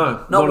be one.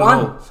 No, not one.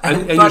 At all.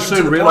 And you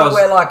soon realise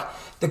where like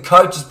the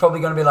coach is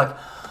probably going to be like,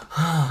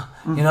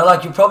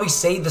 like you probably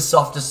see the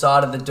softer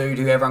side of the dude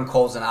who everyone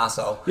calls an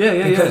asshole.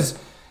 Because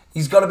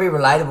he's got to be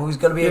relatable. He's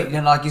got to be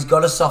he's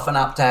got to soften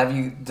up to have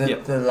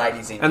the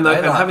ladies in. And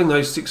having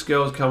those 6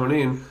 girls coming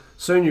in,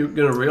 soon you're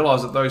going to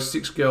realise that those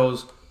 6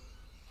 girls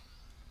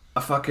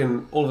are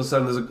fucking. All of a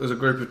sudden, there's a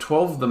group of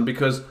 12 of them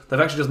because they've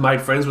actually just made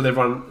friends with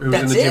everyone who's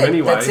in the gym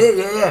anyway. That's it.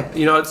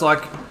 Yeah. It's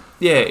like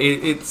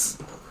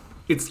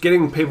it's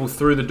getting people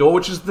through the door,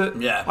 which is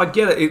I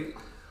get it.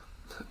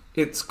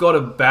 It's got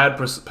a bad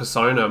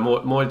persona.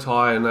 Muay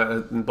Thai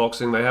and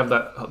boxing, they have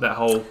that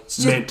whole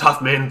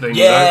tough man thing.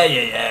 Yeah.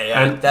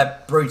 And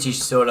that brutish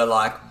sort of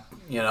like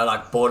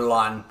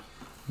borderline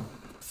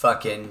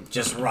fucking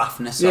just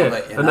roughness of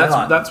it. And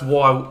that's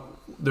why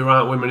there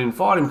aren't women in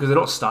fighting because they're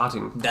not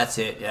starting. That's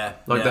it. Yeah.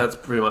 That's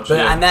pretty much.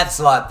 And that's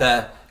like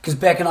because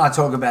Beck and I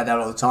talk about that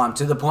all the time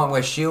to the point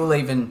where she'll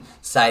even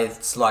say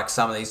it's like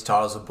some of these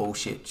titles are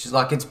bullshit. She's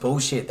like, it's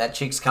bullshit. That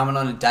chick's coming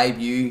on a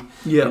debut.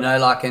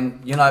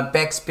 Yeah.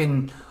 Beck's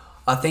been,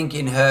 I think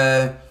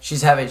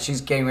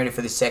she's getting ready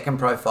for the second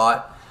pro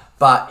fight.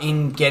 But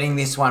in getting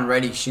this one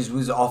ready, she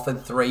was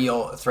offered three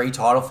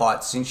title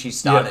fights since she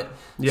started.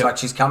 Yeah. It's like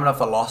she's coming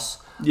off a loss,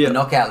 a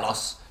knockout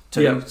loss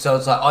too. Yeah. So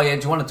it's like,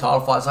 do you want a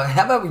title fight? It's like,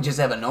 how about we just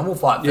have a normal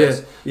fight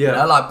first?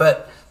 Yeah.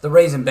 But the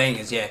reason being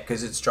is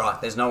because it's dry.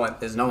 There's no one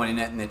in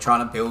it, and they're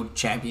trying to build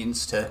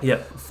champions to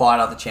fight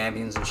other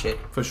champions and shit.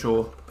 For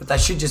sure. But they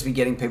should just be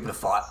getting people to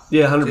fight.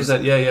 Yeah,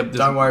 100%. Yeah.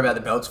 Don't worry about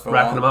the belts for a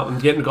while. Wrapping them up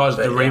and getting guys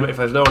to rematch. If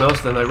there's no one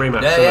else, then they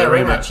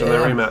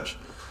rematch.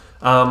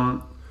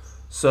 Rematch.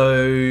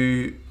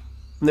 So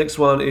next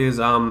one is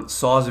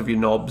size of your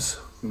knobs.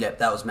 Yep,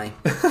 that was me.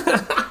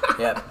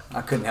 Yep,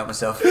 I couldn't help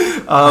myself.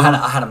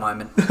 I had a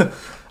moment.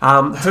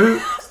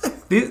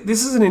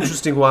 This is an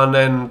interesting one,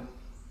 and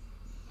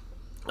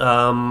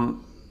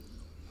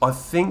I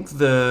think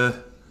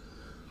the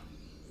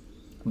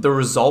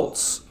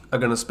results are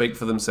going to speak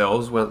for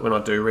themselves when I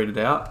do read it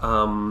out,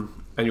 and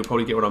you'll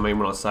probably get what I mean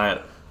when I say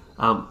it.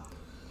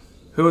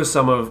 Who are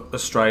some of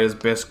Australia's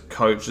best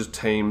coaches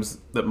teams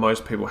that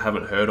most people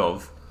haven't heard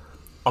of?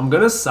 I'm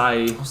going to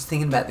say... I was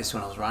thinking about this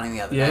when I was running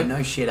the other day.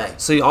 No shit, eh?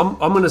 See, I'm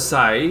going to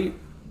say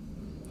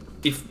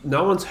if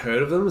no one's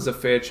heard of them, there's a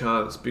fair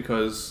chance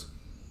because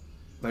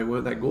they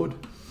weren't that good.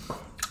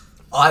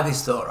 I have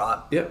this thought,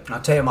 right? Yep. And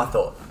I'll tell you my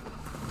thought.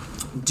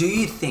 Do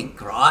you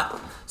think, right?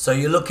 So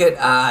you look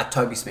at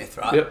Toby Smith,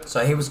 right? Yep.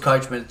 So he was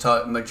coached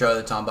majority of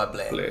the time by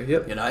Blair.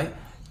 Yep. You know?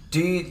 Do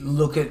you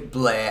look at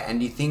Blair and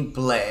do you think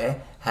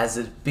Blair has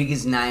as big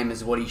a name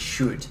as what he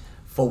should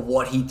for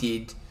what he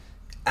did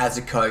as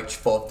a coach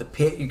for the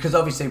pit? Because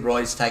obviously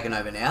Roy's taken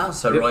over now,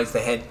 so Roy's the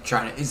head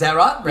trainer. Is that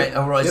right?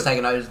 Roy's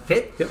taken over the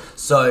pit. Yep.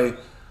 So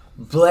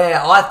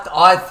Blair,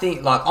 I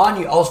think, like, I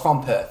was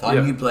from Perth. I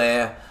knew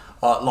Blair,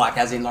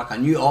 I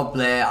knew of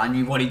Blair. I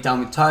knew what he'd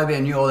done with Toby. I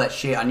knew all that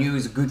shit. I knew he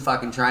was a good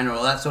fucking trainer,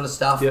 all that sort of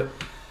stuff. Yep.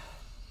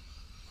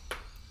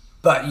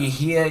 But you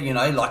hear, you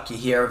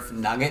hear of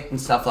Nugget and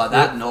stuff like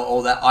that and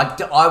all that.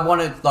 I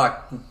wanted,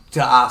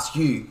 to ask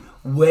you,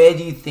 where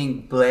do you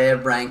think Blair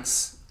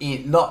ranks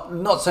in,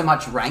 not so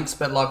much ranks,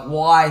 but,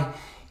 why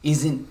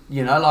isn't,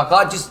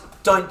 I just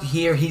don't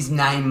hear his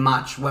name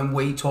much when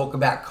we talk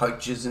about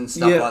coaches and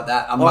stuff like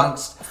that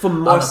amongst for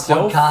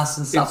myself, other podcasts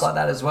and stuff like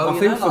that as well. I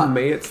think for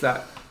me it's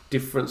that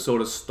different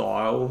sort of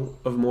style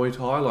of Muay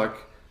Thai. Like,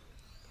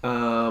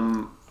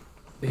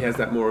 he has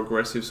that more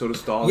aggressive sort of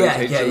style he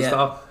teaches and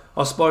stuff.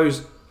 I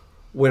suppose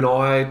when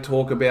I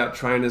talk about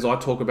trainers, I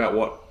talk about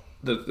what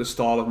the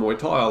style of Muay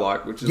Thai I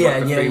like, which is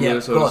like the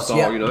female sort of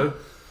style, you know.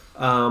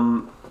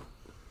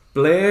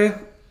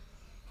 Blair,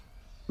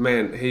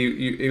 man,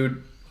 he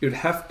would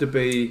have to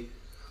be.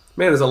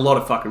 Man, there's a lot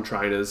of fucking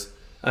trainers,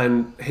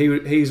 and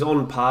he's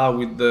on par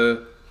with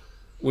the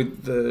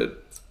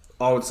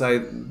I would say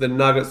the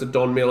Nuggets, the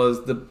Don Millers,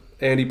 the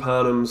Andy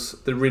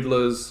Parnhams, the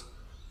Riddlers.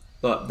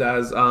 But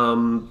there's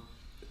another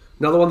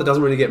one that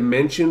doesn't really get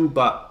mentioned,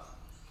 but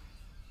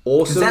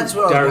awesome,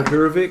 Darren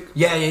Kurovic.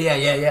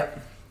 Yeah.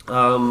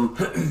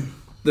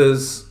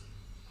 There's,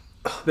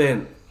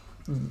 man,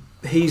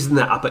 he's in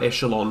that upper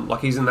echelon.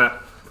 Like, he's in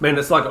that, man,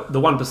 it's like the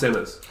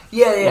 1%ers.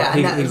 Yeah.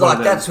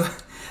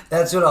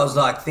 That's what I was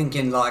like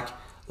thinking, like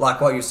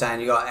what you're saying.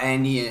 You got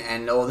Andy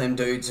and all them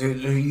dudes who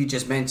you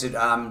just mentioned,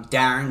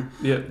 Darren.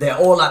 Yeah. They're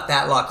all at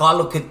that. Like, I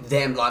look at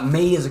them, like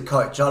me as a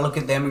coach, I look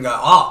at them and go,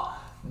 oh,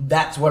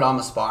 that's what I'm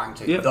aspiring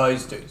to. Yep.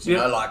 Those dudes, you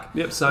know,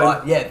 like, same.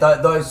 Like,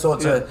 those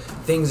sorts of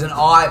things. And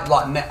I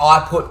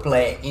put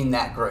Blair in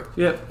that group.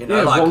 Yeah, you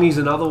know, like, Wongy's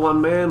another one,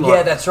 man. Like,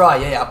 yeah, that's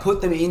right. Yeah, I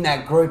put them in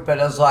that group, but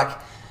I was like,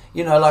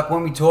 you know, like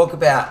when we talk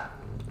about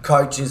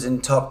coaches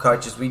and top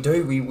coaches, we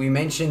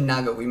mention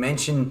Nugget, we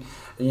mention,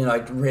 you know,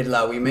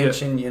 Riddler, we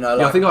mention, you know,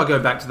 like, I think I go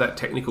back to that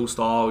technical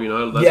style, you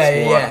know. That's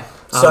yeah.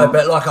 So,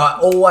 but like, I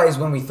always,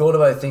 when we thought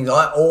about things,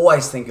 I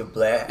always think of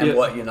Blair and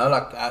what, you know,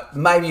 like,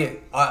 maybe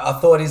I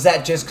thought, is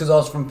that just because I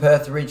was from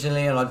Perth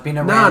originally and I'd been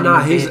around? No,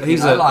 he's a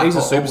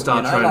superstar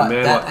you know, trainer, like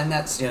man. That, like, and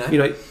that's, you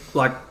know,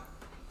 like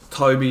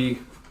Toby,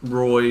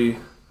 Roy,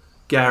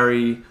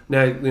 Gary.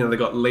 Now, you know, they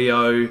got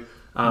Leo,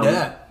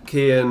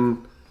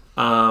 Kian,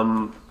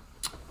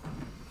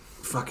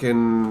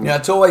 fucking. Yeah,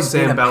 it's always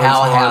Sam been a Ballantyne.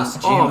 powerhouse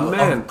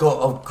gym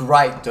of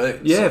great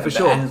dudes. Yeah, for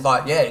sure. And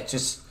like, it's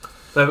just.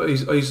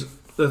 He's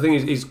the thing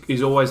is,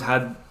 he's always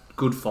had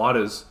good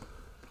fighters,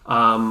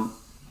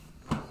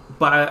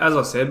 but as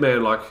I said,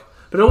 man, like,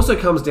 but it also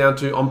comes down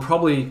to I'm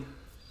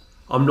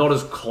not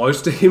as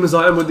close to him as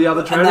I am with the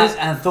other trainers.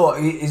 And I thought,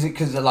 is it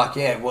because they're like,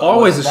 I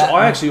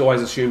actually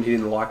always assumed he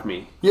didn't like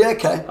me. Yeah,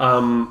 okay.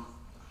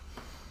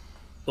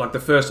 Like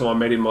the first time I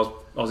met him, I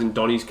was in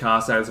Donny's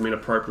car saying some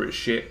inappropriate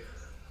shit,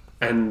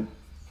 and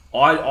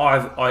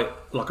I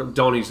like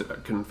Donny's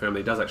confirmed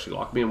he does actually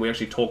like me, and we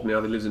actually talk now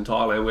that he lives in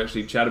Thailand. We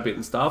actually chat a bit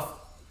and stuff.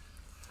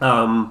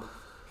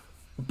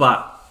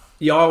 But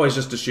yeah, I always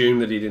just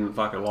assumed that he didn't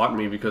fucking like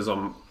me because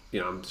I'm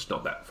just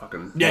not that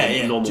fucking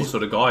normal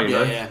sort of guy, you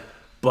know. Yeah.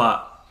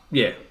 But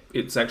yeah,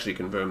 it's actually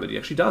confirmed that he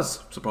actually does,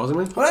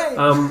 surprisingly. Hey.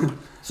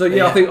 So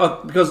yeah, I think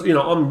because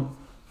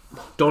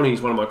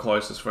Donny's one of my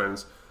closest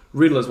friends.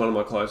 Riddler's one of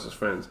my closest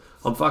friends.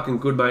 I'm fucking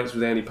good mates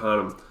with Andy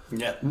Parnham.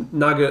 Yeah.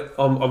 Nugget,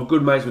 I'm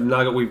good mates with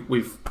Nugget.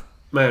 We've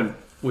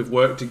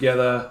worked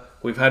together.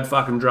 We've had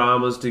fucking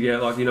dramas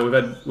together. Like, you know,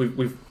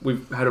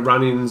 we've had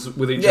run-ins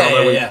with each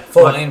other.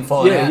 Falling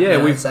out.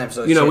 Yeah. We've same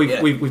sort of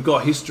shit, we've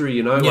got history.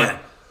 You know, like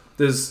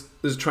there's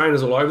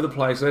trainers all over the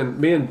place. And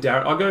me and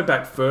Darren, I go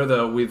back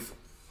further with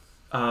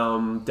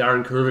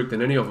Darren Kurovic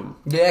than any of them.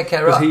 Yeah, okay,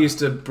 right. Because he used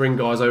to bring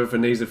guys over for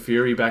Knees of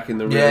Fury back in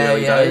the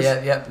really early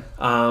days. Yeah.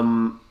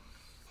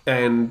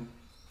 And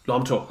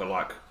I'm talking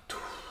like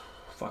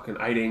fucking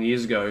 18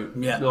 years ago,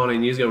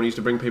 19 years ago, when he used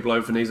to bring people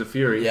over for Knees of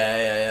Fury.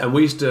 Yeah. And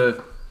we used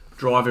to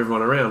drive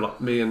everyone around,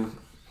 like me and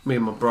my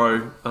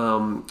bro,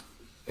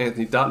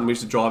 Anthony Dutton. We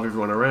used to drive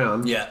everyone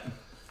around. Yeah.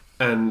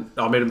 And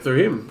I met him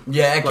through him.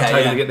 Yeah, okay. Like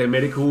take them to get their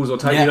medicals or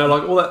take,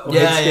 like all that, or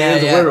head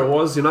scans or whatever it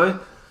was, you know.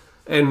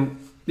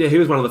 And yeah, he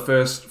was one of the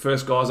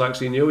first guys I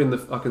actually knew in the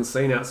fucking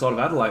scene outside of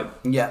Adelaide.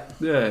 Yeah.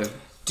 Yeah.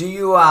 Do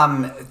you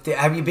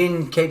have you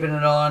been keeping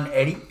an eye on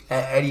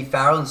Eddie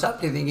Farrell and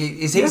stuff? Do you think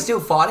is he still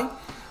fighting?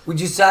 Would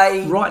you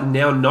say right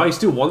now? No, he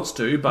still wants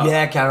to, but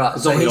okay, right.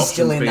 So he's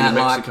still in that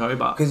Mexico,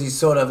 but because he's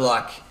sort of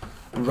like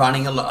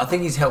running a lot. I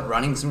think he's helped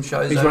running some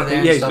shows over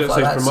there. Yeah, and stuff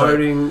like that.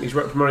 He's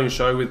promoting a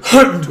show with.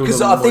 Because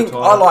I think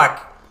I like.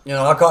 You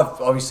know, like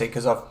I've obviously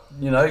because I've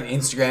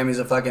Instagram is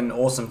a fucking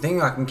awesome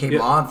thing. I can keep my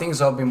eye on things.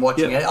 So I've been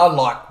watching it. I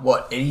like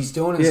what Eddie's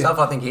doing and stuff.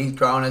 I think he's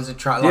growing as a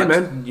trainer. Yeah,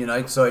 man. You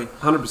know, so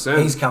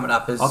 100%. He's coming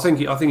up as. I think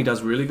he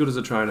does really good as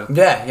a trainer.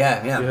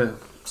 Yeah.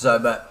 So,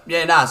 but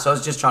So I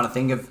was just trying to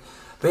think of.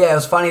 But yeah, it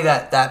was funny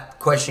that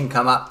question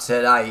come up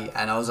today,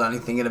 and I was only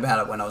thinking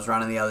about it when I was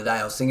running the other day.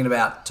 I was thinking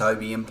about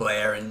Toby and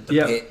Blair and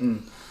the pit,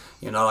 and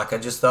like I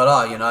just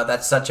thought,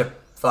 that's such a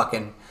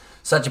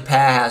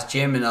powerhouse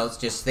gym, and I was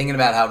just thinking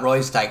about how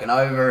Roy's taken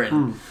over,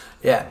 and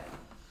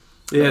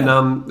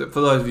and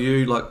for those of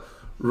you, like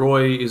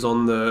Roy is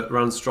on the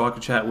Run Striker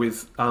Chat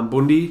with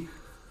Bundy.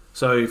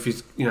 So if you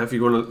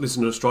want to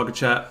listen to a Striker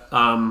Chat,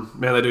 man,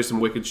 they do some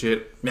wicked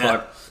shit.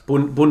 Yeah.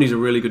 Like Bundy's a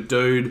really good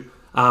dude.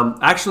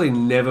 Actually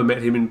never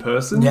met him in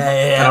person. Yeah.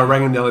 And I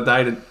rang him the other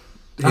day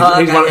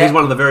he's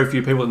one of the very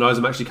few people that knows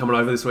I'm actually coming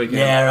over this weekend.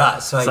 Yeah, right.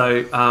 Sweet.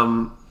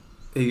 So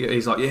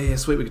he's like, yeah,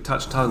 sweet, we could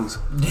touch tongues.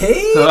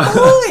 Hey,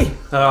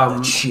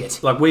 boy.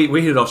 Shit. Like we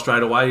hit it off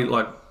straight away.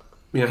 Like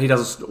he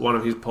does one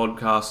of his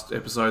podcast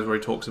episodes where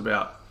he talks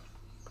about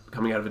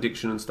coming out of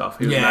addiction and stuff.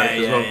 He was an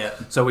addict as well. Yeah.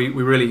 So we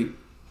really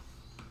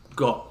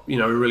got, we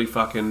really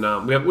fucking,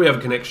 we have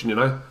a connection,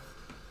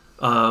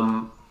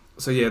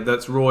 So yeah,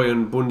 that's Roy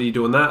and Bundy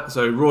doing that.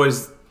 So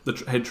Roy's the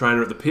head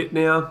trainer at the Pit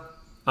now.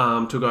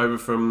 Took over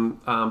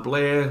from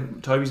Blair,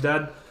 Toby's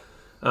dad.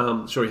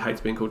 Sure, he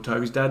hates being called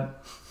Toby's dad.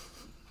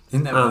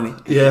 Isn't that funny?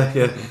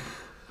 Yeah.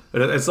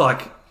 But it's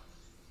like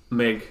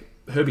Meg,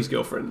 Herbie's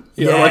girlfriend.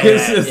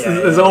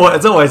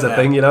 It's always a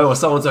thing, or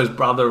so-and-so's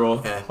brother,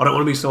 or I don't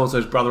want to be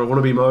so-and-so's brother, I want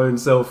to be my own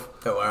self.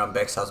 Don't worry, I'm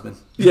Beck's husband.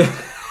 Yeah.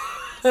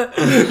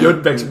 You're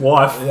Beck's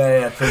wife.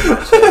 Yeah, pretty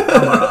much.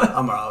 Yeah.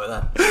 I'm alright with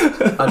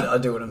that. I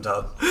do what I'm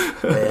told.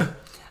 Yeah.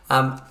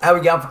 How are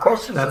we going for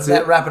questions? Does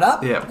that wrap it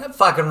up? Yeah. That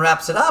fucking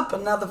wraps it up.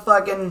 Another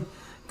fucking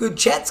good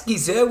chatski,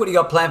 sir. What do you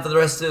got planned for the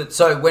rest of it?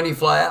 So, when do you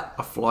fly out?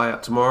 I fly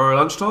out tomorrow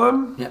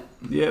lunchtime. Yep.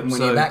 And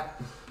when are you back?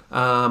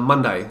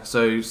 Monday.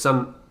 So,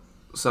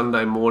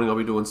 Sunday morning I'll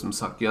be doing some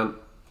suck yunt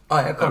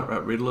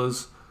at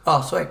Riddler's.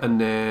 Oh, sweet. And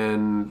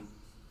then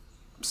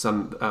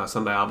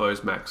Sunday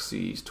Arbo's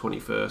Maxie's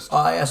 21st.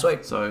 Oh, yeah,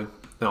 sweet. So,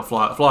 then I'll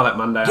fly back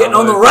Monday. Getting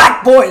on the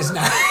rack, boys,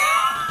 now.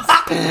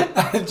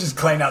 Just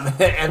clean up the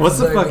episode. What's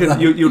the fucking...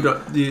 Do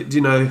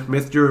you know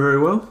Methjura very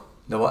well?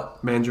 The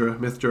what? Mandurah,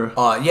 Methjura.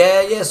 Oh,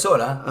 yeah,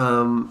 sorta.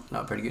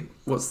 No, pretty good.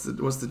 What's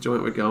the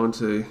joint we're going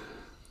to?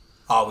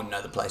 I wouldn't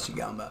know the place you're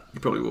going, but... You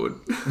probably would.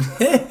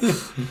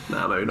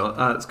 No, maybe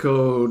not. It's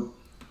called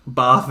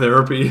Bar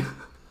Therapy.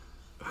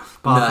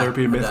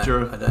 Therapy in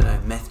Methjura. I don't know.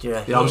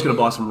 Methjura. Yeah, I'm just going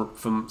to buy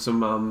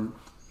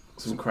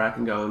some crack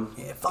and go and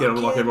get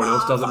on like everyone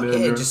else does at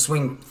Mandurah. Yeah, just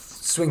swing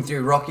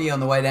through Rocky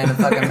on the way down to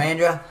fucking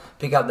Mandurah.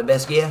 Pick up the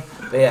best gear.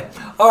 But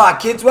yeah. Alright,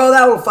 kids. Well,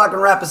 that will fucking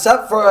wrap us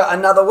up for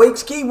another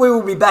week's key. We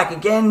will be back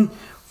again,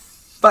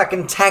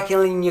 fucking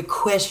tackling your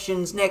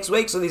questions next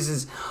week. So this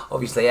is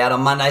obviously out on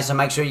Monday, so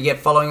make sure you get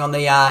following on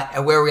the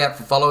where are we at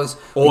for followers.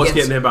 Almost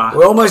getting there, bar.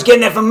 We're almost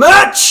getting there for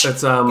merch.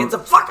 It's get the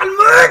fucking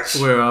merch.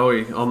 Where are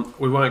we?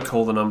 We won't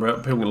call the number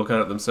out. People can look at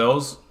it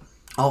themselves.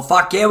 Oh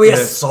fuck yeah, we are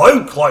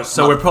so close.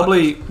 So we're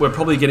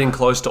probably getting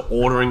close to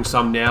ordering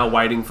some now,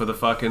 waiting for the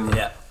fucking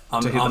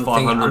to hit the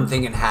 500. I'm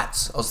thinking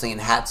hats. I was thinking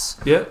hats.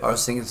 Yeah. I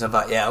was thinking some.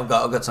 Yeah, I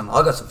got some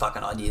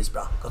fucking ideas,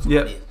 bro. Got some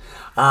ideas.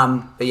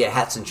 But yeah,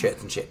 hats and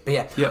shirts and shit. But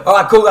yeah. All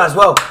right, cool guys.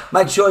 Well,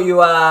 make sure you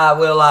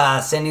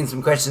will send in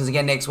some questions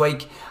again next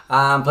week.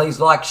 Please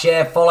like,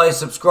 share, follow,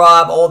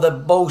 subscribe, all the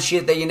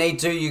bullshit that you need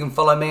to. You can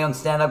follow me on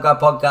Stand Up Guy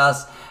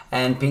Podcast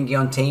and Pinky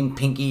on Team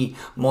Pinky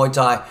Muay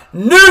Thai.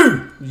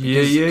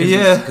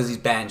 Because he's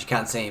banned. You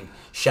can't see him.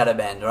 Shadow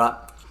banned. All right.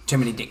 Too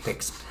many dick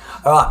pics.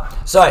 All right.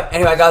 So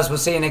anyway, guys, we'll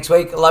see you next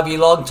week. Love you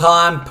long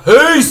time.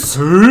 Peace.